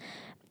say it.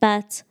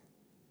 But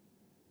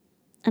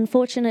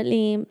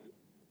unfortunately,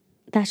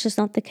 that's just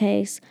not the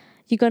case.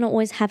 You're going to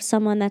always have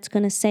someone that's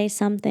going to say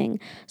something.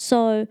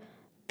 So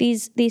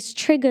these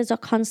triggers are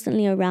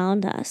constantly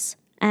around us,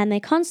 and they're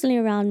constantly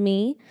around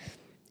me.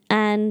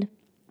 And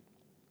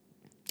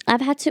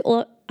I've had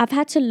to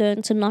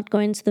learn to not go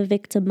into the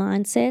victim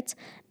mindset.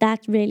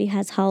 That really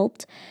has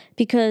helped,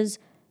 because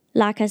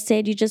like I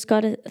said, you just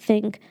got to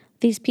think,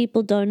 these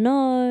people don't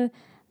know.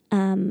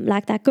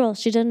 Like that girl,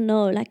 she didn't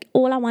know.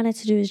 All I wanted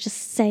to do is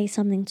just say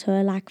something to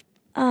her,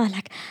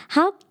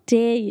 how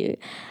dare you?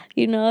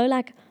 You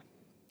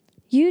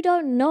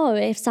don't know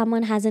if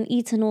someone hasn't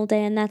eaten all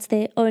day and that's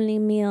their only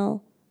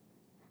meal.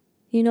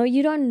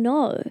 You don't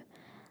know.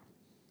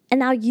 And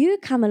now you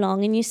come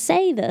along and you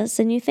say this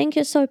and you think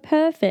you're so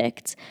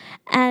perfect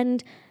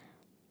and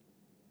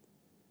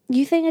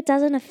you think it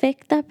doesn't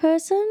affect that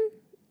person.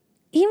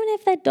 Even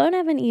if they don't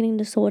have an eating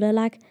disorder,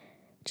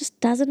 just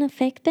doesn't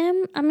affect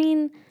them. I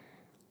mean,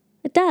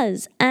 it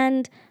does.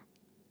 And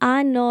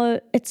I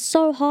know it's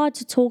so hard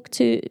to talk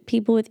to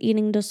people with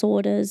eating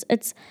disorders.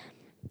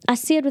 I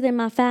see it within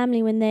my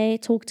family when they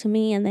talk to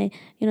me, and they,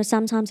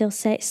 sometimes they'll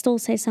still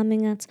say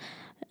something that's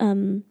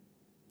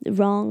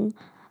wrong.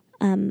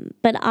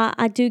 But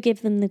I do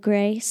give them the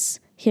grace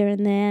here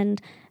and there,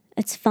 and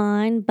it's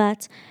fine.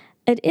 But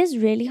it is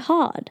really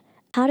hard.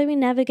 How do we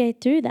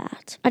navigate through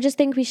that? I just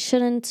think we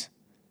shouldn't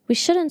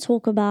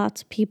talk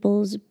about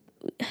people's,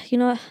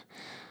 like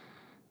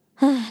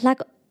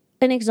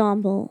an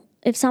example.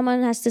 If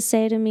someone has to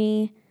say to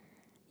me,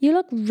 "You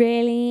look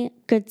really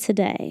good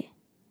today,"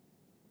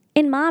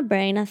 in my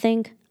brain, I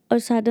think, "Oh,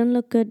 so I didn't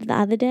look good the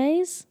other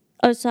days?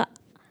 Oh, so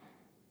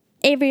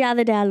every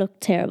other day I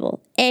look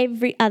terrible.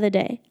 Every other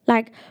day.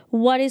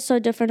 What is so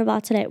different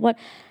about today?"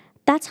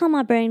 That's how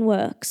my brain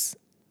works.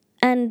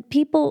 And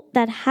people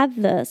that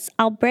have this,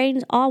 our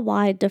brains are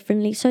wired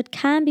differently. So it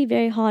can be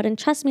very hard. And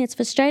trust me, it's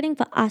frustrating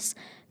for us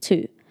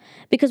too.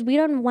 Because we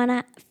don't want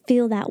to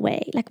feel that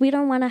way. We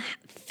don't want to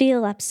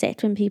feel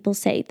upset when people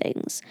say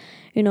things.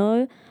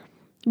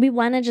 We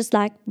want to just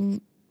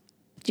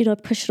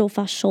push it off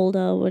our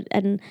shoulder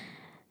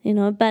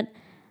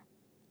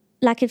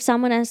but if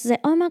someone has to say,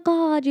 "Oh my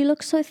God, you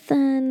look so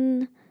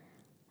thin,"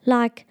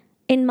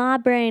 in my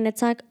brain,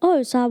 it's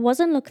 "Oh, so I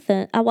wasn't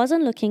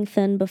looking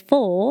thin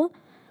before,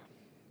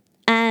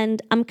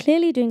 and I'm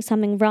clearly doing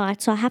something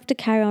right, so I have to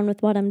carry on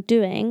with what I'm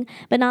doing.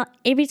 But now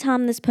every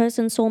time this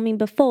person saw me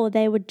before,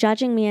 they were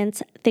judging me and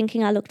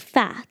thinking I looked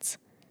fat,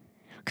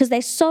 because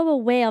they're so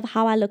aware of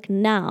how I look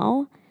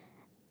now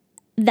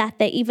that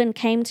they even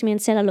came to me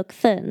and said I look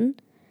thin.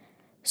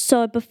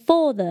 So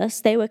before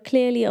this, they were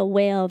clearly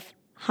aware of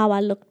how I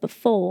looked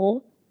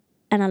before,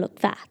 and I look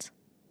fat."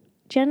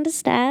 Do you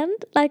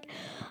understand?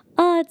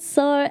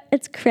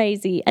 It's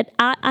crazy. And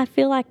I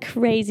feel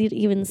crazy to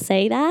even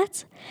say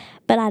that,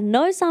 but I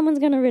know someone's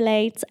going to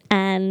relate,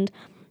 and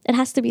it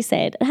has to be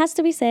said. It has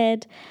to be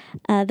said.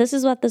 This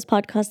is what this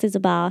podcast is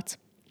about.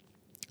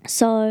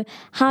 So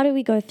how do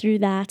we go through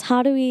that?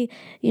 How do we,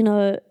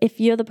 if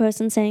you're the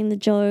person saying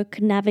the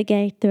joke,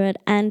 navigate through it?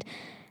 And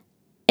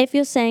if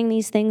you're saying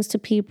these things to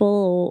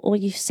people, or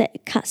you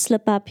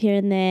slip up here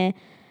and there,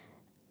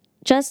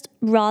 just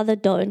rather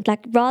don't.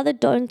 Rather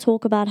don't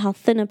talk about how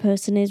thin a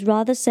person is.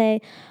 Rather say,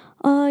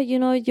 "Oh,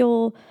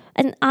 you're..."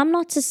 And I'm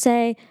not to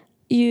say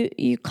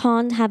you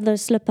can't have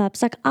those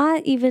slip-ups.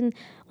 I even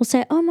will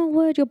say, "Oh my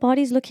word, your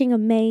body's looking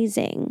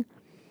amazing."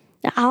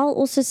 I'll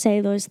also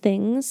say those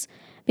things,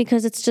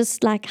 because it's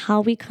just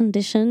how we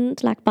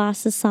conditioned by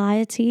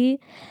society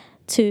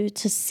to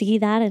see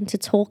that and to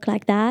talk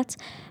like that.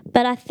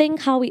 But I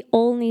think how we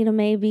all need to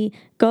maybe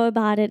go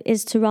about it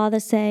is to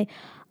rather say,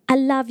 I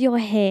love your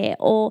hair,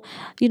 or,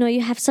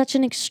 you have such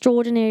an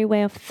extraordinary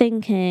way of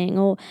thinking,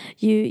 or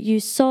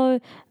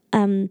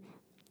um,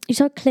 you're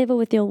so clever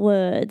with your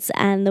words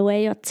and the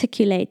way you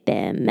articulate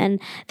them.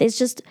 And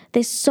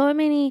there's so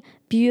many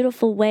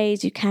beautiful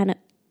ways you can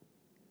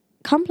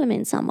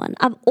compliment someone.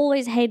 I've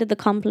always hated the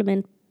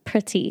compliment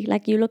pretty,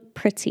 like you look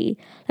pretty.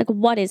 Like,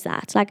 what is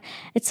that? Like,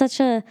 it's such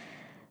a,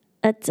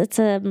 it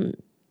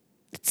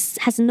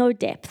has no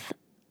depth,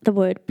 the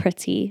word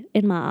pretty,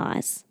 in my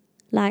eyes.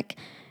 Like,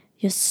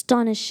 you're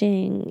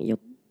astonishing, you're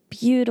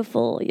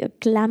beautiful, you're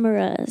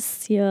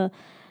glamorous, I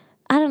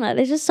don't know,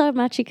 there's just so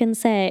much you can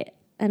say,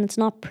 and it's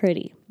not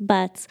pretty.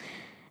 But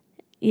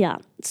yeah,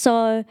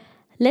 so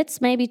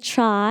let's maybe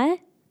try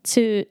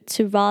to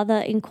rather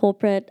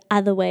incorporate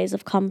other ways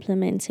of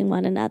complimenting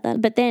one another.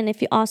 But then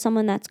if you are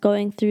someone that's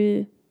going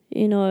through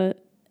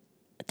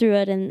through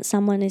it, and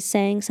someone is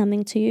saying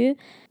something to you,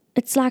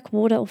 it's like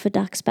water off a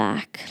duck's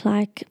back.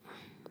 Like,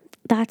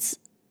 that's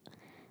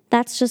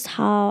just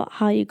how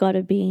you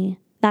gotta be.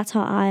 That's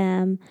how I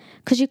am.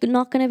 Because you're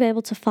not going to be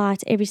able to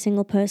fight every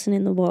single person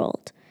in the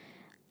world.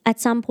 At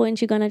some point,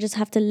 you're going to just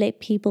have to let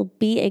people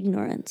be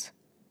ignorant.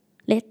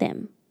 Let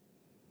them.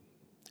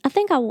 I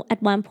think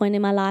at one point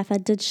in my life, I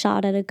did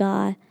shout at a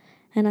guy,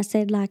 and I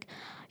said, like,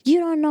 you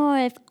don't know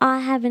if I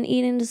have an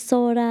eating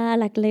disorder,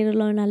 like, let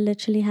alone I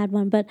literally had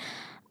one. But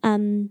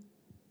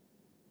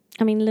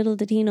little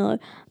did he know.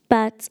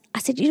 But I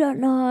said, you don't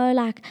know,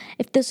 like,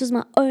 if this was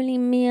my only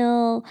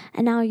meal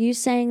and now you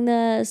saying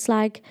this,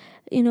 like,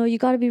 you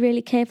got to be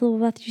really careful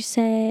with what you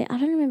say. I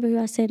don't remember who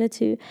I said it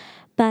to,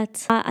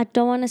 but I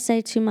don't want to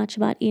say too much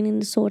about eating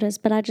disorders,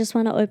 but I just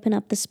want to open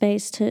up the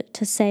space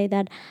to say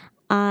that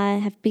I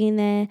have been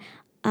there.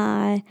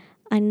 I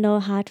know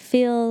how it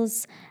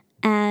feels,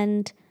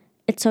 and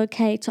it's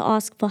okay to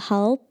ask for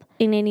help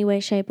in any way,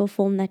 shape, or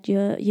form that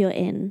you're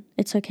in.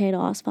 It's okay to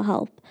ask for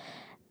help.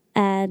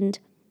 And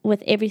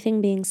with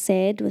everything being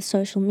said with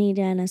social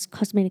media and as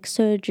cosmetic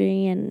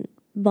surgery and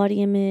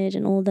body image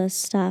and all this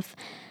stuff,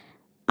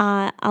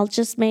 I'll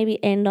just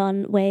maybe end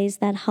on ways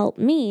that help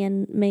me,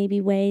 and maybe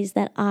ways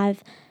that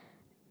I've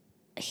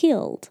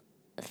healed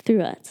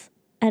through it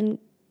and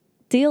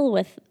deal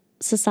with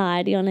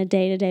society on a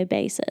day-to-day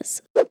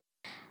basis.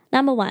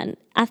 Number 1,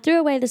 I threw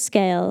away the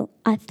scale.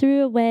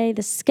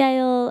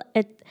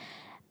 It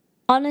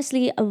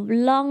honestly, a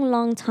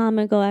long time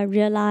ago, I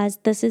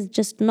realized this is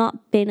just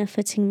not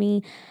benefiting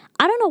me.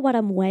 I don't know what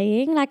I'm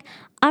weighing. Like,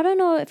 I don't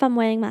know if I'm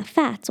weighing my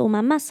fat or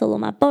my muscle or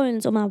my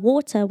bones or my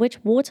water,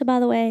 which water, by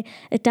the way,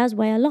 it does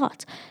weigh a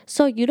lot.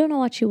 So you don't know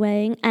what you're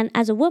weighing. And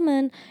as a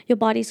woman, your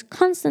body's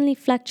constantly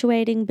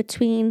fluctuating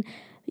between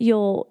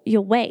your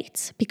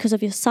weight because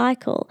of your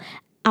cycle.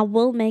 I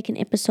will make an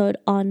episode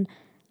on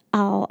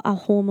our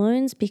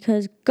hormones,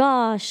 because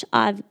gosh,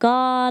 I've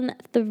gone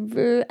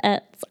through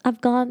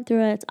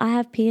it. I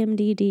have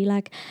PMDD.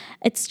 Like,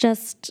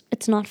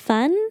 it's not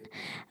fun,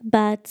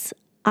 but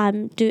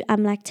I'm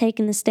like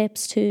taking the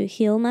steps to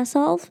heal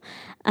myself.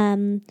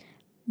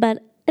 But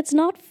it's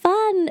not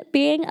fun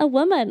being a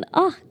woman.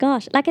 Oh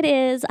gosh, like it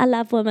is. I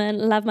love women,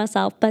 love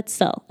myself, but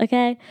still,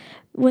 okay.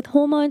 With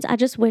hormones, I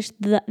just wish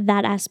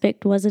that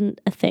aspect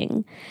wasn't a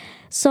thing.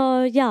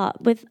 So yeah,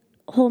 with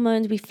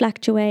hormones, we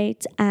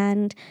fluctuate,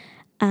 and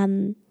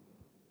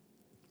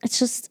it's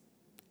just,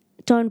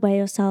 don't weigh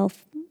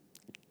yourself.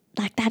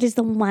 Like, that is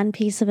the one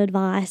piece of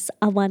advice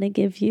I want to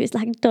give you, is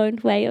like,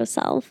 don't weigh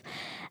yourself.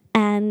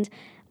 And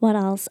what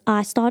else?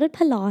 I started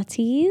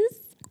Pilates.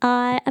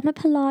 I am a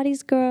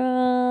Pilates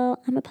girl.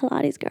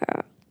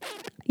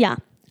 Yeah,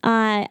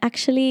 I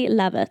actually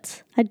love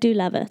it. I do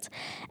love it.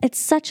 It's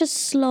such a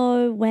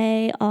slow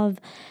way of,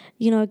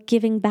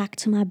 giving back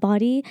to my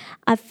body.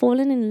 I've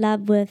fallen in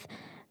love with,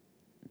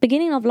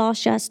 beginning of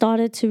last year, I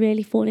started to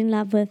really fall in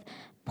love with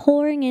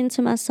pouring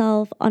into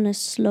myself on a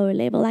slow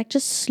level, like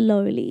just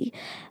slowly.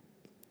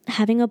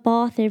 Having a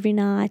bath every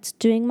night,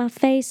 doing my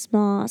face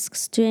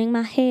masks, doing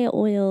my hair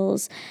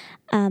oils,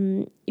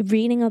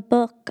 reading a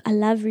book. I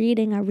love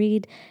reading. I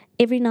read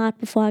every night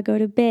before I go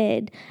to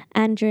bed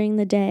and during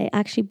the day. I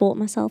actually bought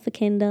myself a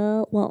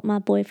Kindle. Well, my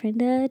boyfriend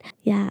did.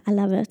 Yeah, I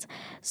love it.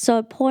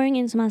 So pouring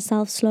into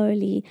myself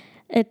slowly.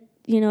 It,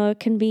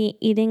 can be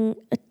eating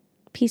a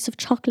piece of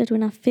chocolate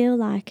when I feel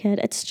like it.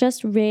 It's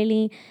just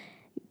really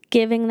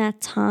giving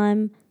that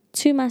time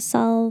to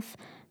myself,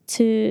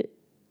 to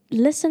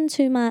listen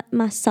to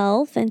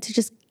myself, and to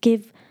just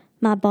give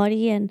my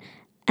body and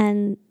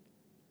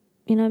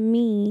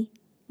me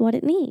what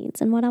it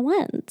needs and what I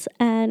want.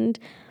 And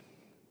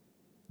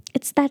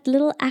it's that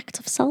little act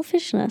of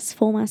selfishness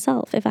for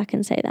myself, if I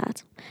can say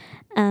that.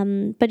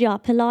 But yeah,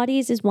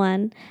 Pilates is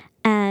one,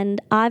 and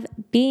I've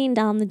been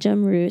down the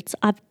gym route.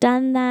 I've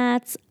done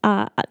that.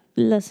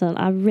 Listen,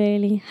 I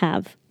really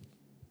have.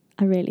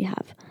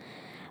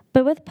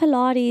 But with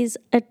Pilates,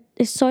 it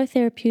is so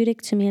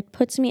therapeutic to me. It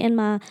puts me in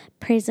my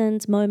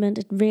present moment.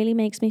 It really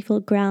makes me feel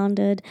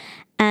grounded,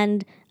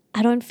 and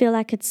I don't feel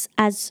like it's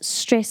as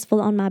stressful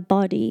on my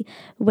body,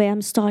 where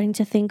I'm starting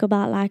to think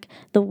about like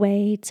the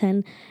weight,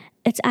 and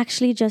it's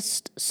actually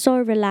just so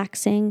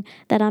relaxing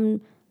that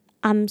I'm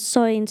I'm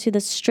so into the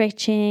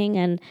stretching,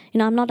 and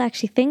I'm not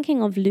actually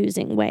thinking of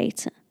losing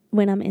weight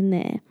when I'm in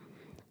there.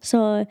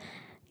 So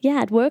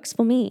yeah, it works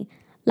for me.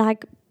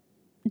 Like,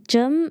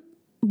 gym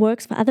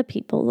works for other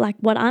people. Like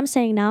what I'm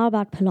saying now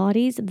about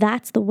Pilates,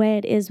 that's the way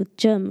it is with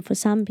gym for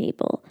some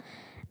people.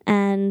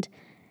 And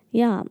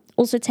yeah,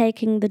 also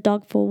taking the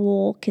dog for a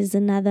walk is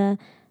another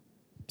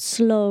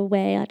slow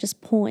way I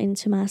just pour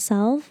into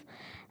myself.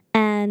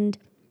 And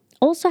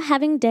also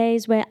having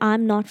days where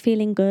I'm not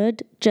feeling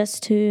good,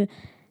 just to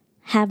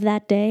have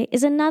that day,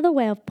 is another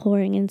way of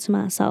pouring into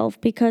myself,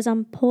 because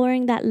I'm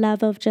pouring that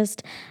love of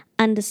just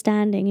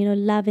understanding,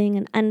 loving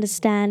and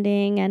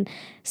understanding, and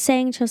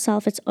saying to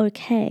yourself it's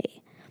okay.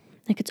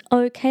 Like, it's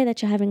okay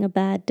that you're having a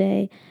bad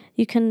day.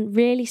 You can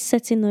really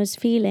sit in those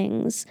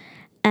feelings,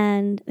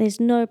 and there's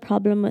no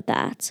problem with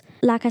that.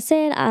 Like I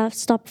said, I've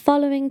stopped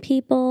following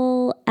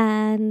people,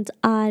 and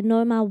I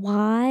know my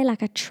why.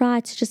 Like, I try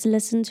to just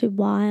listen to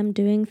why I'm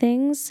doing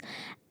things.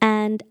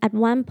 And at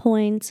one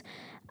point,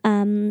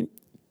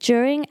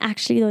 during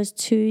actually those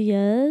 2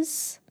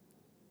 years,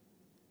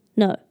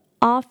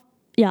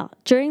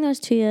 during those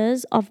 2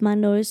 years of my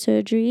nose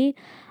surgery,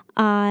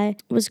 I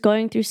was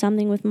going through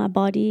something with my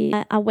body.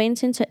 I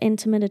went into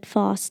intermittent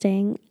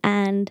fasting,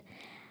 and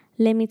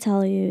let me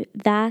tell you,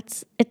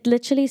 that it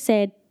literally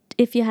said,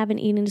 if you have an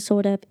eating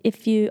disorder,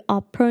 if you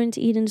are prone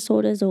to eating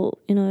disorders, or,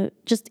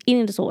 just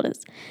eating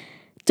disorders,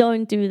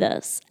 don't do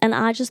this. And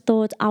I just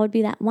thought I would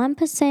be that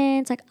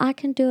 1%, like, I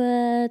can do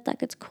it,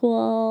 like, it's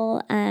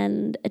cool.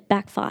 And it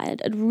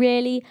backfired. It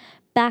really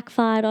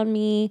backfired on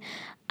me.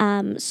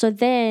 So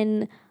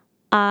then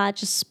I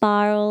just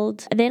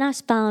spiraled. Then I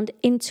found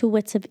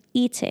intuitive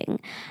eating.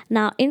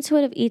 Now,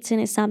 intuitive eating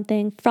is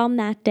something from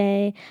that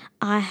day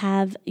I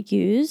have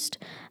used.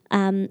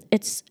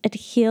 It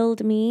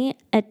healed me.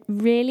 It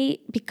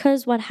really,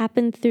 because what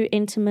happened through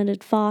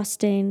intermittent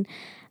fasting,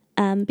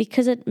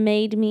 because it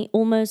made me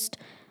almost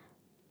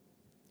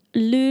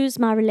lose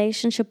my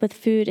relationship with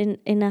food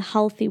in a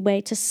healthy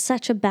way to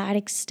such a bad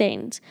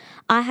extent.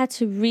 I had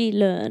to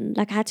relearn,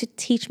 like, I had to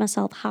teach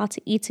myself how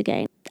to eat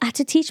again. I had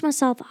to teach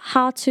myself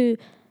how to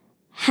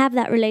have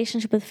that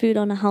relationship with food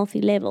on a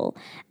healthy level.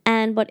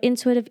 And what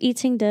intuitive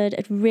eating did,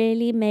 it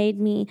really made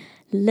me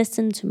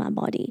listen to my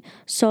body.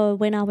 So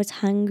when I was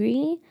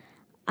hungry,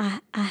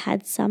 I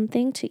had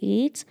something to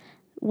eat.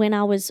 When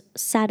I was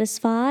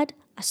satisfied,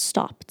 I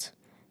stopped.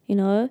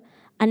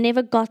 I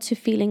never got to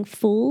feeling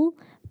full,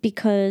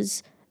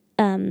 because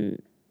I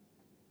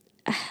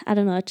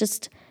don't know,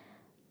 just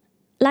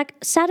like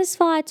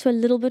satisfied to a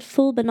little bit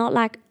full, but not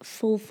like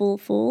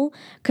full.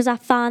 Because I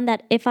found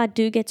that if I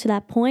do get to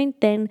that point,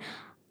 then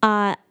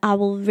I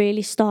will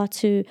really start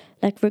to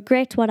like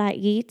regret what I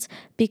eat,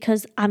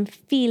 because I'm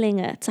feeling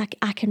it. Like,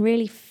 I can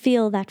really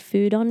feel that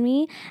food on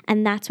me,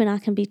 and that's when I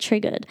can be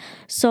triggered.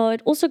 So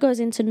it also goes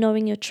into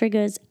knowing your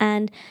triggers,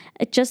 and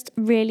it just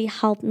really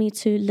helped me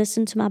to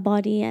listen to my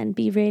body and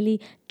be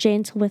really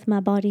gentle with my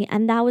body.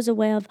 And that was a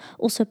way of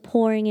also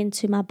pouring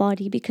into my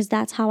body, because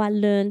that's how I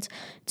learned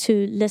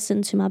to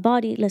listen to my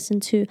body,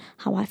 listen to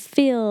how I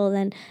feel,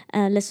 and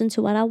listen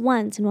to what I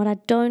want and what I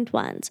don't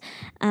want.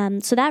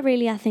 So that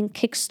really, I think,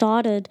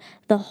 kick-started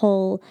the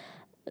whole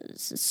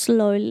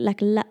slow,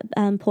 like,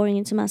 pouring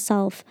into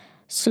myself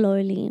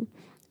slowly.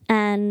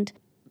 And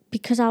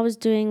because I was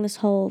doing this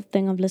whole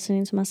thing of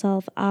listening to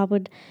myself, I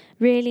would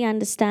really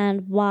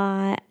understand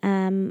why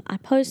I'm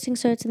posting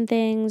certain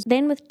things.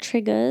 Then with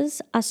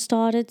triggers, I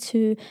started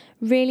to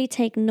really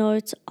take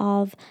note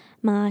of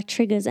my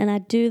triggers. And I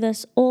do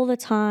this all the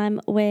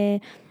time,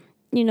 where,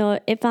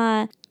 if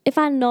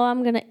I know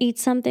I'm going to eat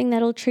something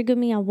that'll trigger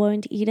me, I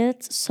won't eat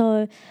it.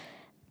 So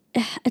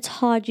it's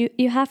hard.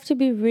 You have to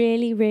be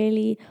really,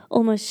 really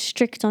almost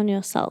strict on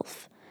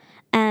yourself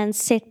and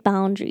set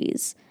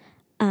boundaries.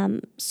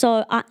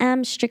 So I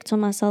am strict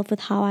on myself with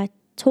how I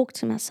talk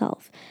to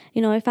myself.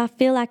 If I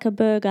feel like a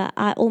burger,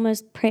 I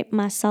almost prep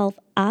myself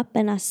up,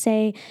 and I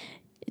say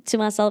to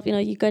myself,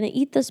 you're going to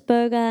eat this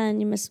burger, and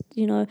you must,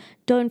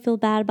 don't feel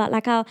bad about,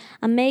 like, I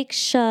make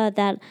sure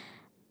that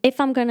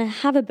if I'm going to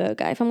have a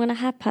burger, if I'm going to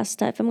have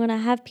pasta, if I'm going to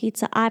have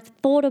pizza, I've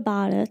thought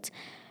about it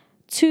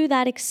to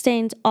that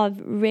extent of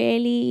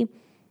really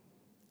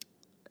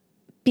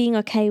being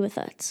okay with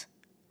it.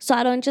 So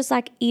I don't just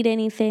like eat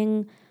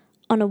anything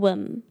on a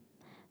whim.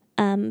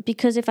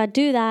 Because if I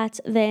do that,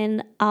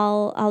 then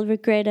I'll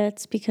regret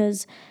it,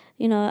 because,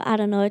 I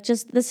don't know,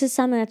 this is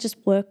something that just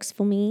works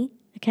for me.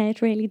 Okay,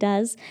 it really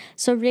does.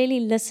 So really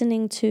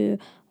listening to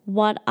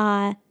what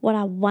I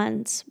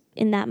want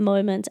in that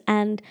moment.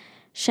 And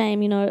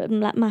shame,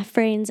 like my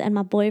friends and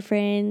my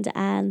boyfriend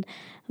and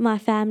my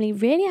family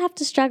really have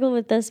to struggle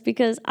with this,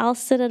 because I'll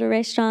sit at a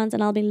restaurant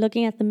and I'll be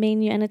looking at the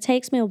menu, and it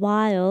takes me a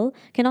while,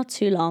 okay, not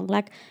too long,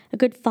 like a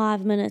good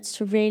 5 minutes,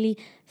 to really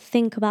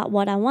think about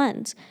what I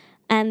want.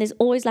 And there's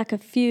always like a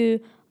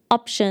few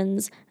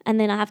options, and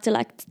then I have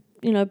to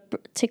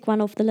tick one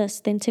off the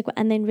list, then tick one,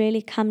 and then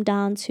really come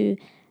down to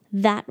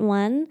that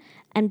one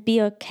and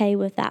be okay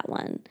with that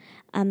one.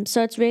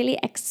 So it's really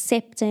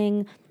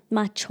accepting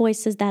my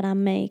choices that I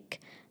make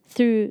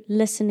through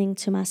listening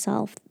to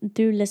myself,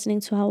 through listening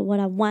to what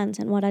I want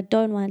and what I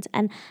don't want,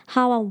 and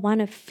how I want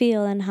to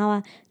feel and how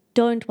I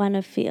don't want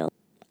to feel.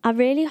 I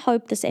really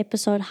hope this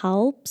episode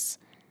helps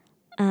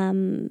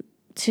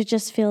to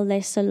just feel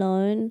less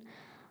alone.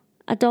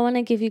 I don't want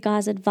to give you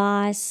guys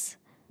advice,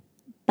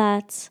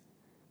 but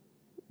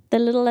the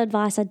little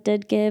advice I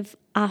did give,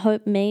 I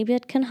hope maybe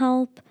it can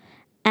help.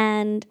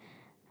 And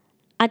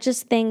I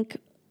just think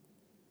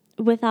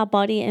with our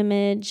body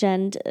image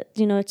and,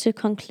 to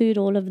conclude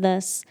all of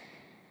this,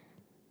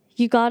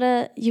 you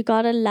gotta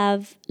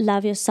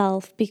love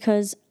yourself,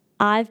 because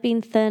I've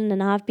been thin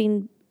and I've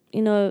been,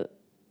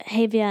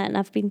 heavier, and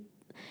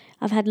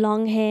I've had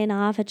long hair,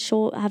 now I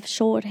have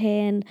short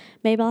hair, and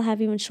maybe I'll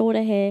have even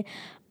shorter hair.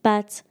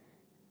 But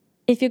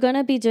if you're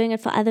gonna be doing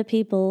it for other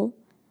people,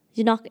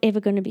 you're not ever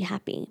gonna be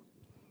happy.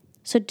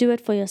 So do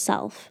it for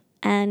yourself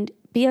and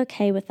be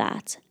okay with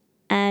that.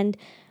 And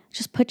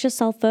just put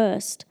yourself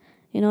first.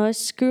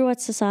 Screw what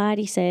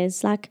society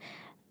says.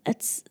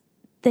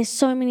 There's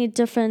so many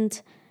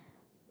different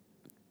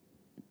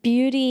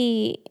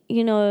beauty,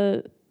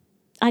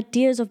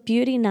 ideas of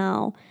beauty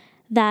now,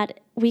 that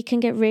we can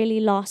get really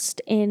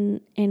lost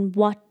in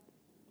what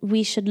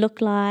we should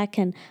look like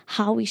and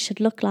how we should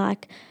look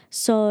like.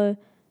 So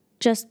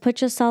just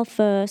put yourself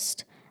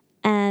first.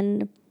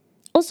 And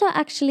also,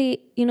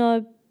 actually,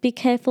 be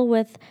careful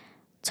with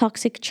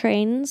toxic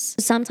trends.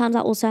 Sometimes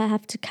I also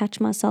have to catch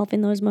myself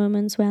in those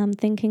moments where I'm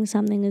thinking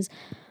something is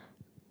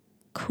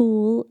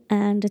cool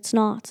and it's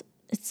not.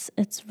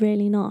 It's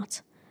really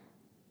not.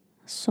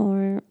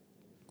 So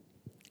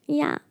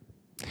yeah.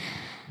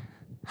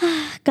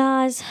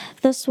 Guys,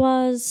 this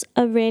was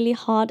a really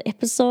hard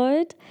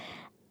episode.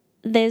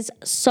 There's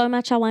so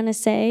much I want to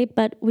say,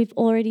 but we've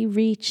already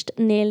reached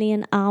nearly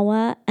an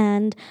hour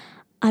and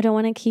I don't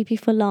want to keep you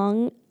for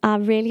long. I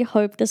really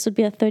hope this would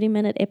be a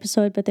 30-minute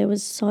episode, but there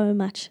was so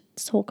much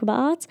to talk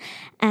about.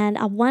 And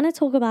I want to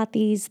talk about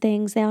these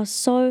things. They are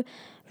so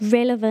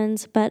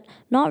relevant, but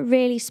not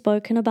really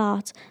spoken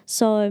about.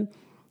 So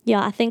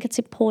yeah, I think it's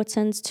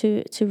important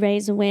to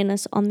raise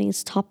awareness on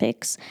these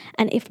topics.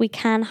 And if we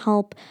can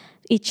help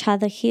each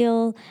other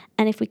heal,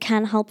 and if we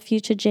can help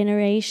future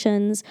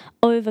generations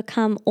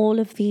overcome all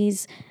of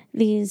these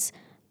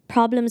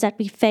problems that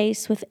we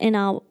face within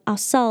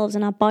ourselves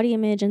and our body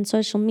image and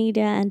social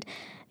media and,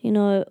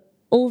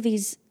 all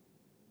these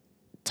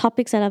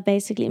topics that I've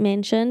basically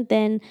mentioned,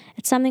 then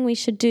it's something we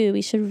should do.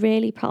 We should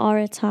really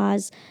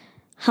prioritize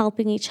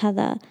helping each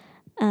other.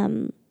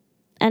 And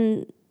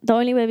the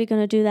only way we're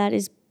going to do that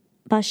is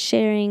by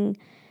sharing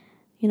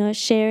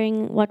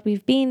what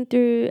we've been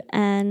through,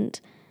 and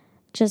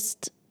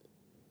just,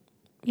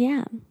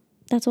 yeah,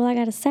 that's all I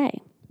got to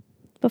say.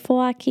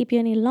 Before I keep you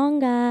any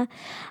longer,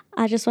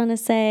 I just want to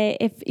say,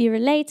 if you're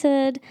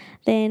related,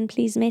 then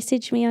please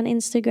message me on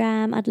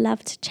Instagram. I'd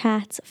love to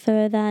chat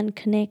further and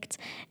connect.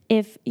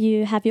 If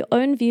you have your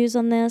own views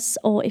on this,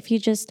 or if you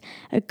just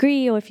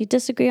agree or if you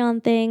disagree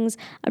on things,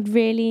 I'd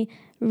really,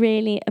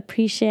 really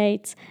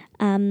appreciate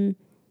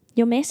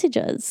your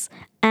messages.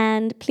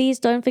 And please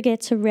don't forget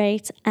to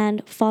rate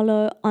and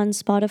follow on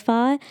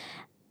Spotify.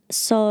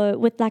 So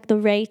with the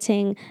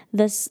rating,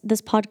 this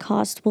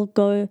podcast will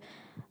go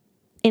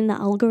in the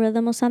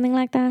algorithm or something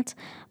like that.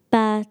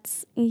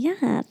 But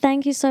yeah,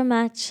 thank you so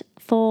much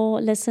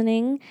for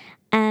listening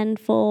and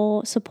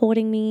for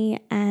supporting me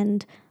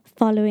and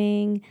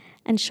following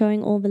and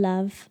showing all the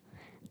love.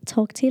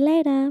 Talk to you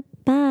later.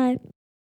 Bye.